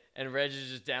dead." And Reg is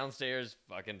just downstairs,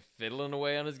 fucking fiddling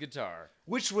away on his guitar.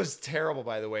 Which was terrible,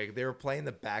 by the way. They were playing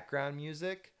the background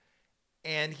music,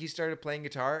 and he started playing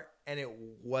guitar, and it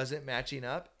wasn't matching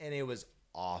up, and it was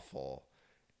awful.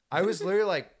 I was literally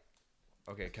like,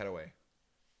 okay, cut away.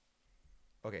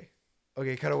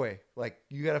 Okay, cut away. Like,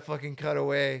 you gotta fucking cut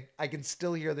away. I can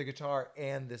still hear the guitar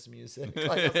and this music. Like,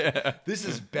 I was like, this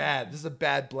is bad. This is a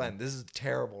bad blend. This is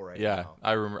terrible right Yeah. now.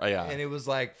 I remember. Yeah. And it was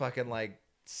like fucking like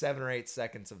 7 or 8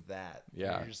 seconds of that.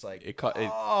 Yeah. And you're just like, It cut- it-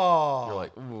 oh. You're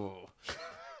like, ooh.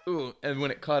 Ooh. And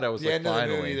when it cut, I was the like, end of the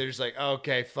movie, finally. they're just like,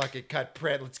 okay, fuck it, cut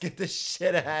print. Let's get this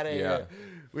shit out of here.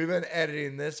 We've been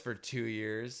editing this for 2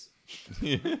 years.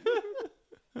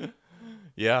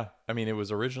 Yeah. I mean, it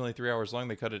was originally 3 hours long.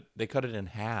 They cut it in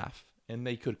half, and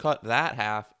they could cut that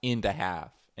half into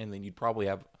half, and then you'd probably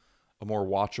have a more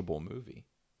watchable movie.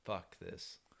 Fuck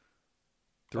this.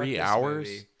 3 this hours.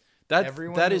 movie. That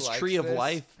Everyone that who is likes Tree of this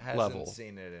Life hasn't level.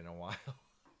 seen it in a while.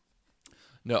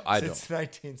 No, I Since don't.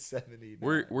 1970.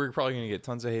 We're probably gonna get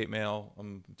tons of hate mail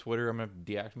on Twitter. I'm gonna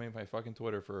deactivate my fucking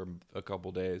Twitter for a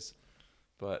couple days.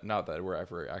 But not that we're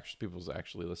ever actually people's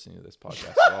actually listening to this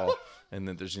podcast at all, and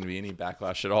that there's going to be any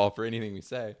backlash at all for anything we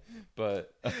say.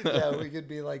 But Yeah, we could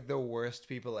be like the worst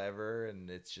people ever,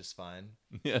 and it's just fine.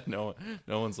 yeah, no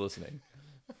one's listening.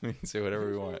 We can say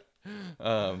whatever we want.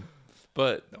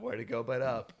 But Nowhere to go but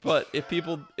up. But if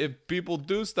people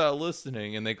do start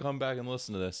listening and they come back and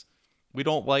listen to this, we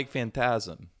don't like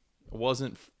Phantasm. It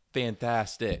wasn't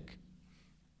fantastic.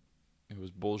 It was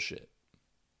bullshit.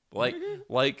 Like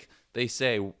they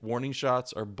say, warning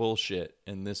shots are bullshit,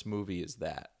 and this movie is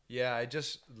that. Yeah,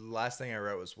 last thing I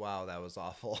wrote was, wow, that was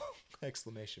awful.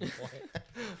 Exclamation point.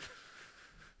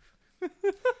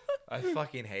 I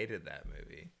fucking hated that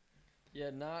movie.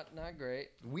 Yeah, not great.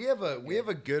 We have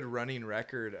a good running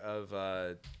record of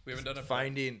We haven't done it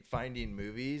finding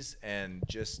movies and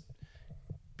just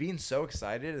being so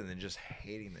excited and then just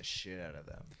hating the shit out of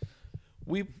them.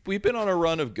 We've been on a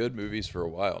run of good movies for a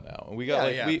while now, and we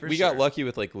got we got lucky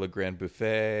with like Le Grand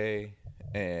Buffet,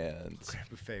 and Grand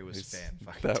Buffet was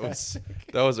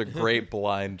that was a great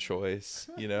blind choice,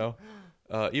 you know.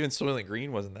 Even Soylent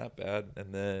Green wasn't that bad,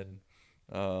 and then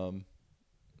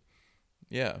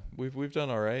yeah, we've done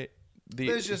all right.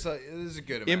 There's a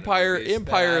good amount Empire of movies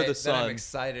Empire that of the Sun. I'm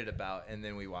excited about, and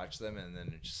then we watch them, and then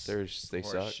it just they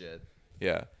horse suck. shit.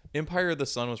 Yeah, Empire of the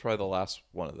Sun was probably the last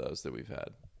one of those that we've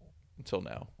had until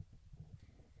now.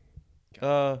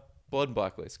 Blood and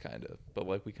Black Lace kind of, but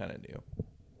like we kind of knew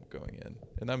going in,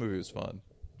 and that movie was fun.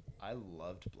 I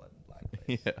loved Blood and Black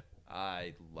Lace. Yeah,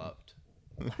 I loved.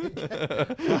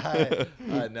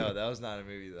 No, that was not a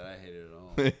movie that I hated at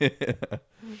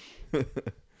all.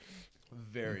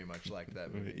 Very much like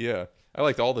that movie. Yeah, I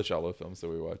liked all the Shallow films that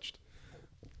we watched,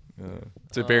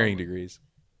 to varying degrees.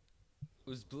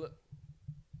 Was Blood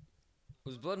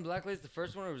and Black Lace the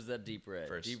first one, or was that Deep Red?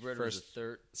 First. Deep Red was the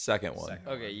third. Second one.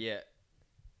 Okay, yeah.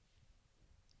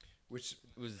 Which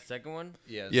Was the second one?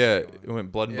 yeah, Yeah, it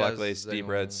went Blood and Yeah, Black this is Lace, the Deep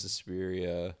second Red, one.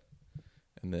 Suspiria,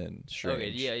 and then Strange.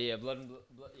 Okay, yeah. Blood and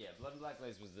Black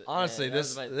Lace was the. honestly, that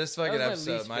was this that fucking was my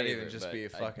episode least might even favorite, just but be a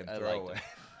fucking I liked throwaway.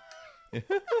 it.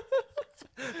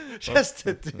 Just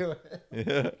to do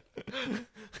it.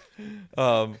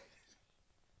 Yeah.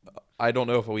 I don't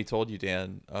know if we told you,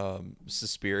 Dan.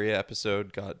 Suspiria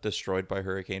episode got destroyed by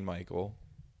Hurricane Michael.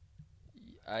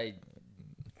 I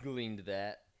gleaned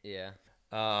that. Yeah.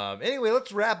 Anyway,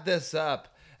 let's wrap this up.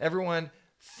 Everyone,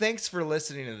 thanks for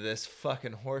listening to this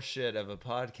fucking horseshit of a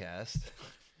podcast.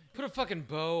 Put a fucking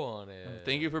bow on it.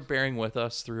 Thank you for bearing with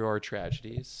us through our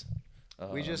tragedies.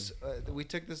 We just we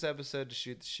took this episode to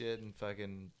shoot the shit and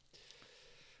fucking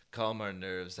calm our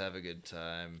nerves, have a good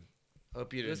time.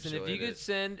 Hope you Listen, enjoyed if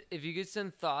you could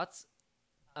send thoughts,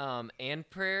 and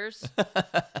prayers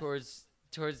towards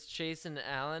Chase and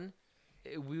Alan,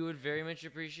 we would very much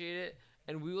appreciate it,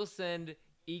 and we will send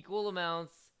equal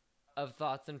amounts of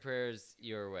thoughts and prayers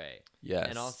your way. Yes.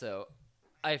 And also,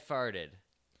 I farted.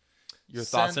 Your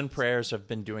thoughts and prayers have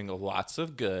been doing lots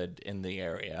of good in the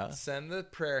area. Send the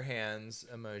prayer hands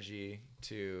emoji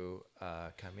to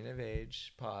Coming of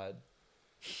Age Pod.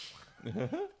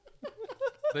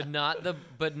 But not the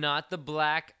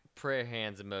black prayer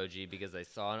hands emoji, because I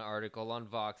saw an article on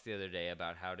Vox the other day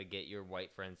about how to get your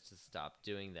white friends to stop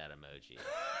doing that emoji.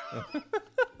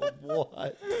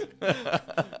 What?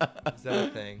 Is that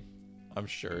a thing? I'm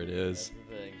sure it is. That's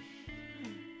the thing.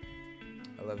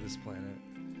 I love this planet.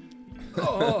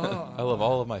 I love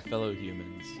all of my fellow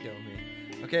humans. Kill me.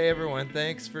 Okay, everyone,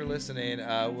 thanks for listening.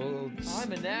 I'm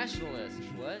a nationalist.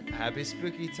 What? Happy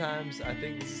spooky times. I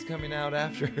think this is coming out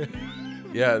after.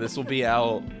 Yeah, this will be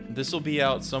out. This will be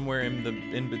out somewhere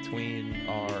in between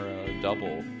our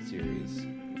double series.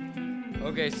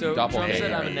 Okay, so Trump Doppelganger.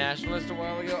 said I'm a nationalist a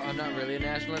while ago. I'm not really a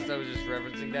nationalist. I was just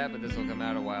referencing that, but this will come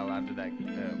out a while after that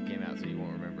came out, so you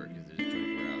won't remember because there's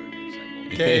 24-hour news cycle.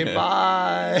 Okay,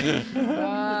 bye.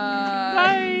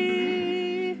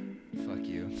 Bye. Fuck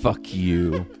you. Fuck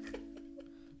you.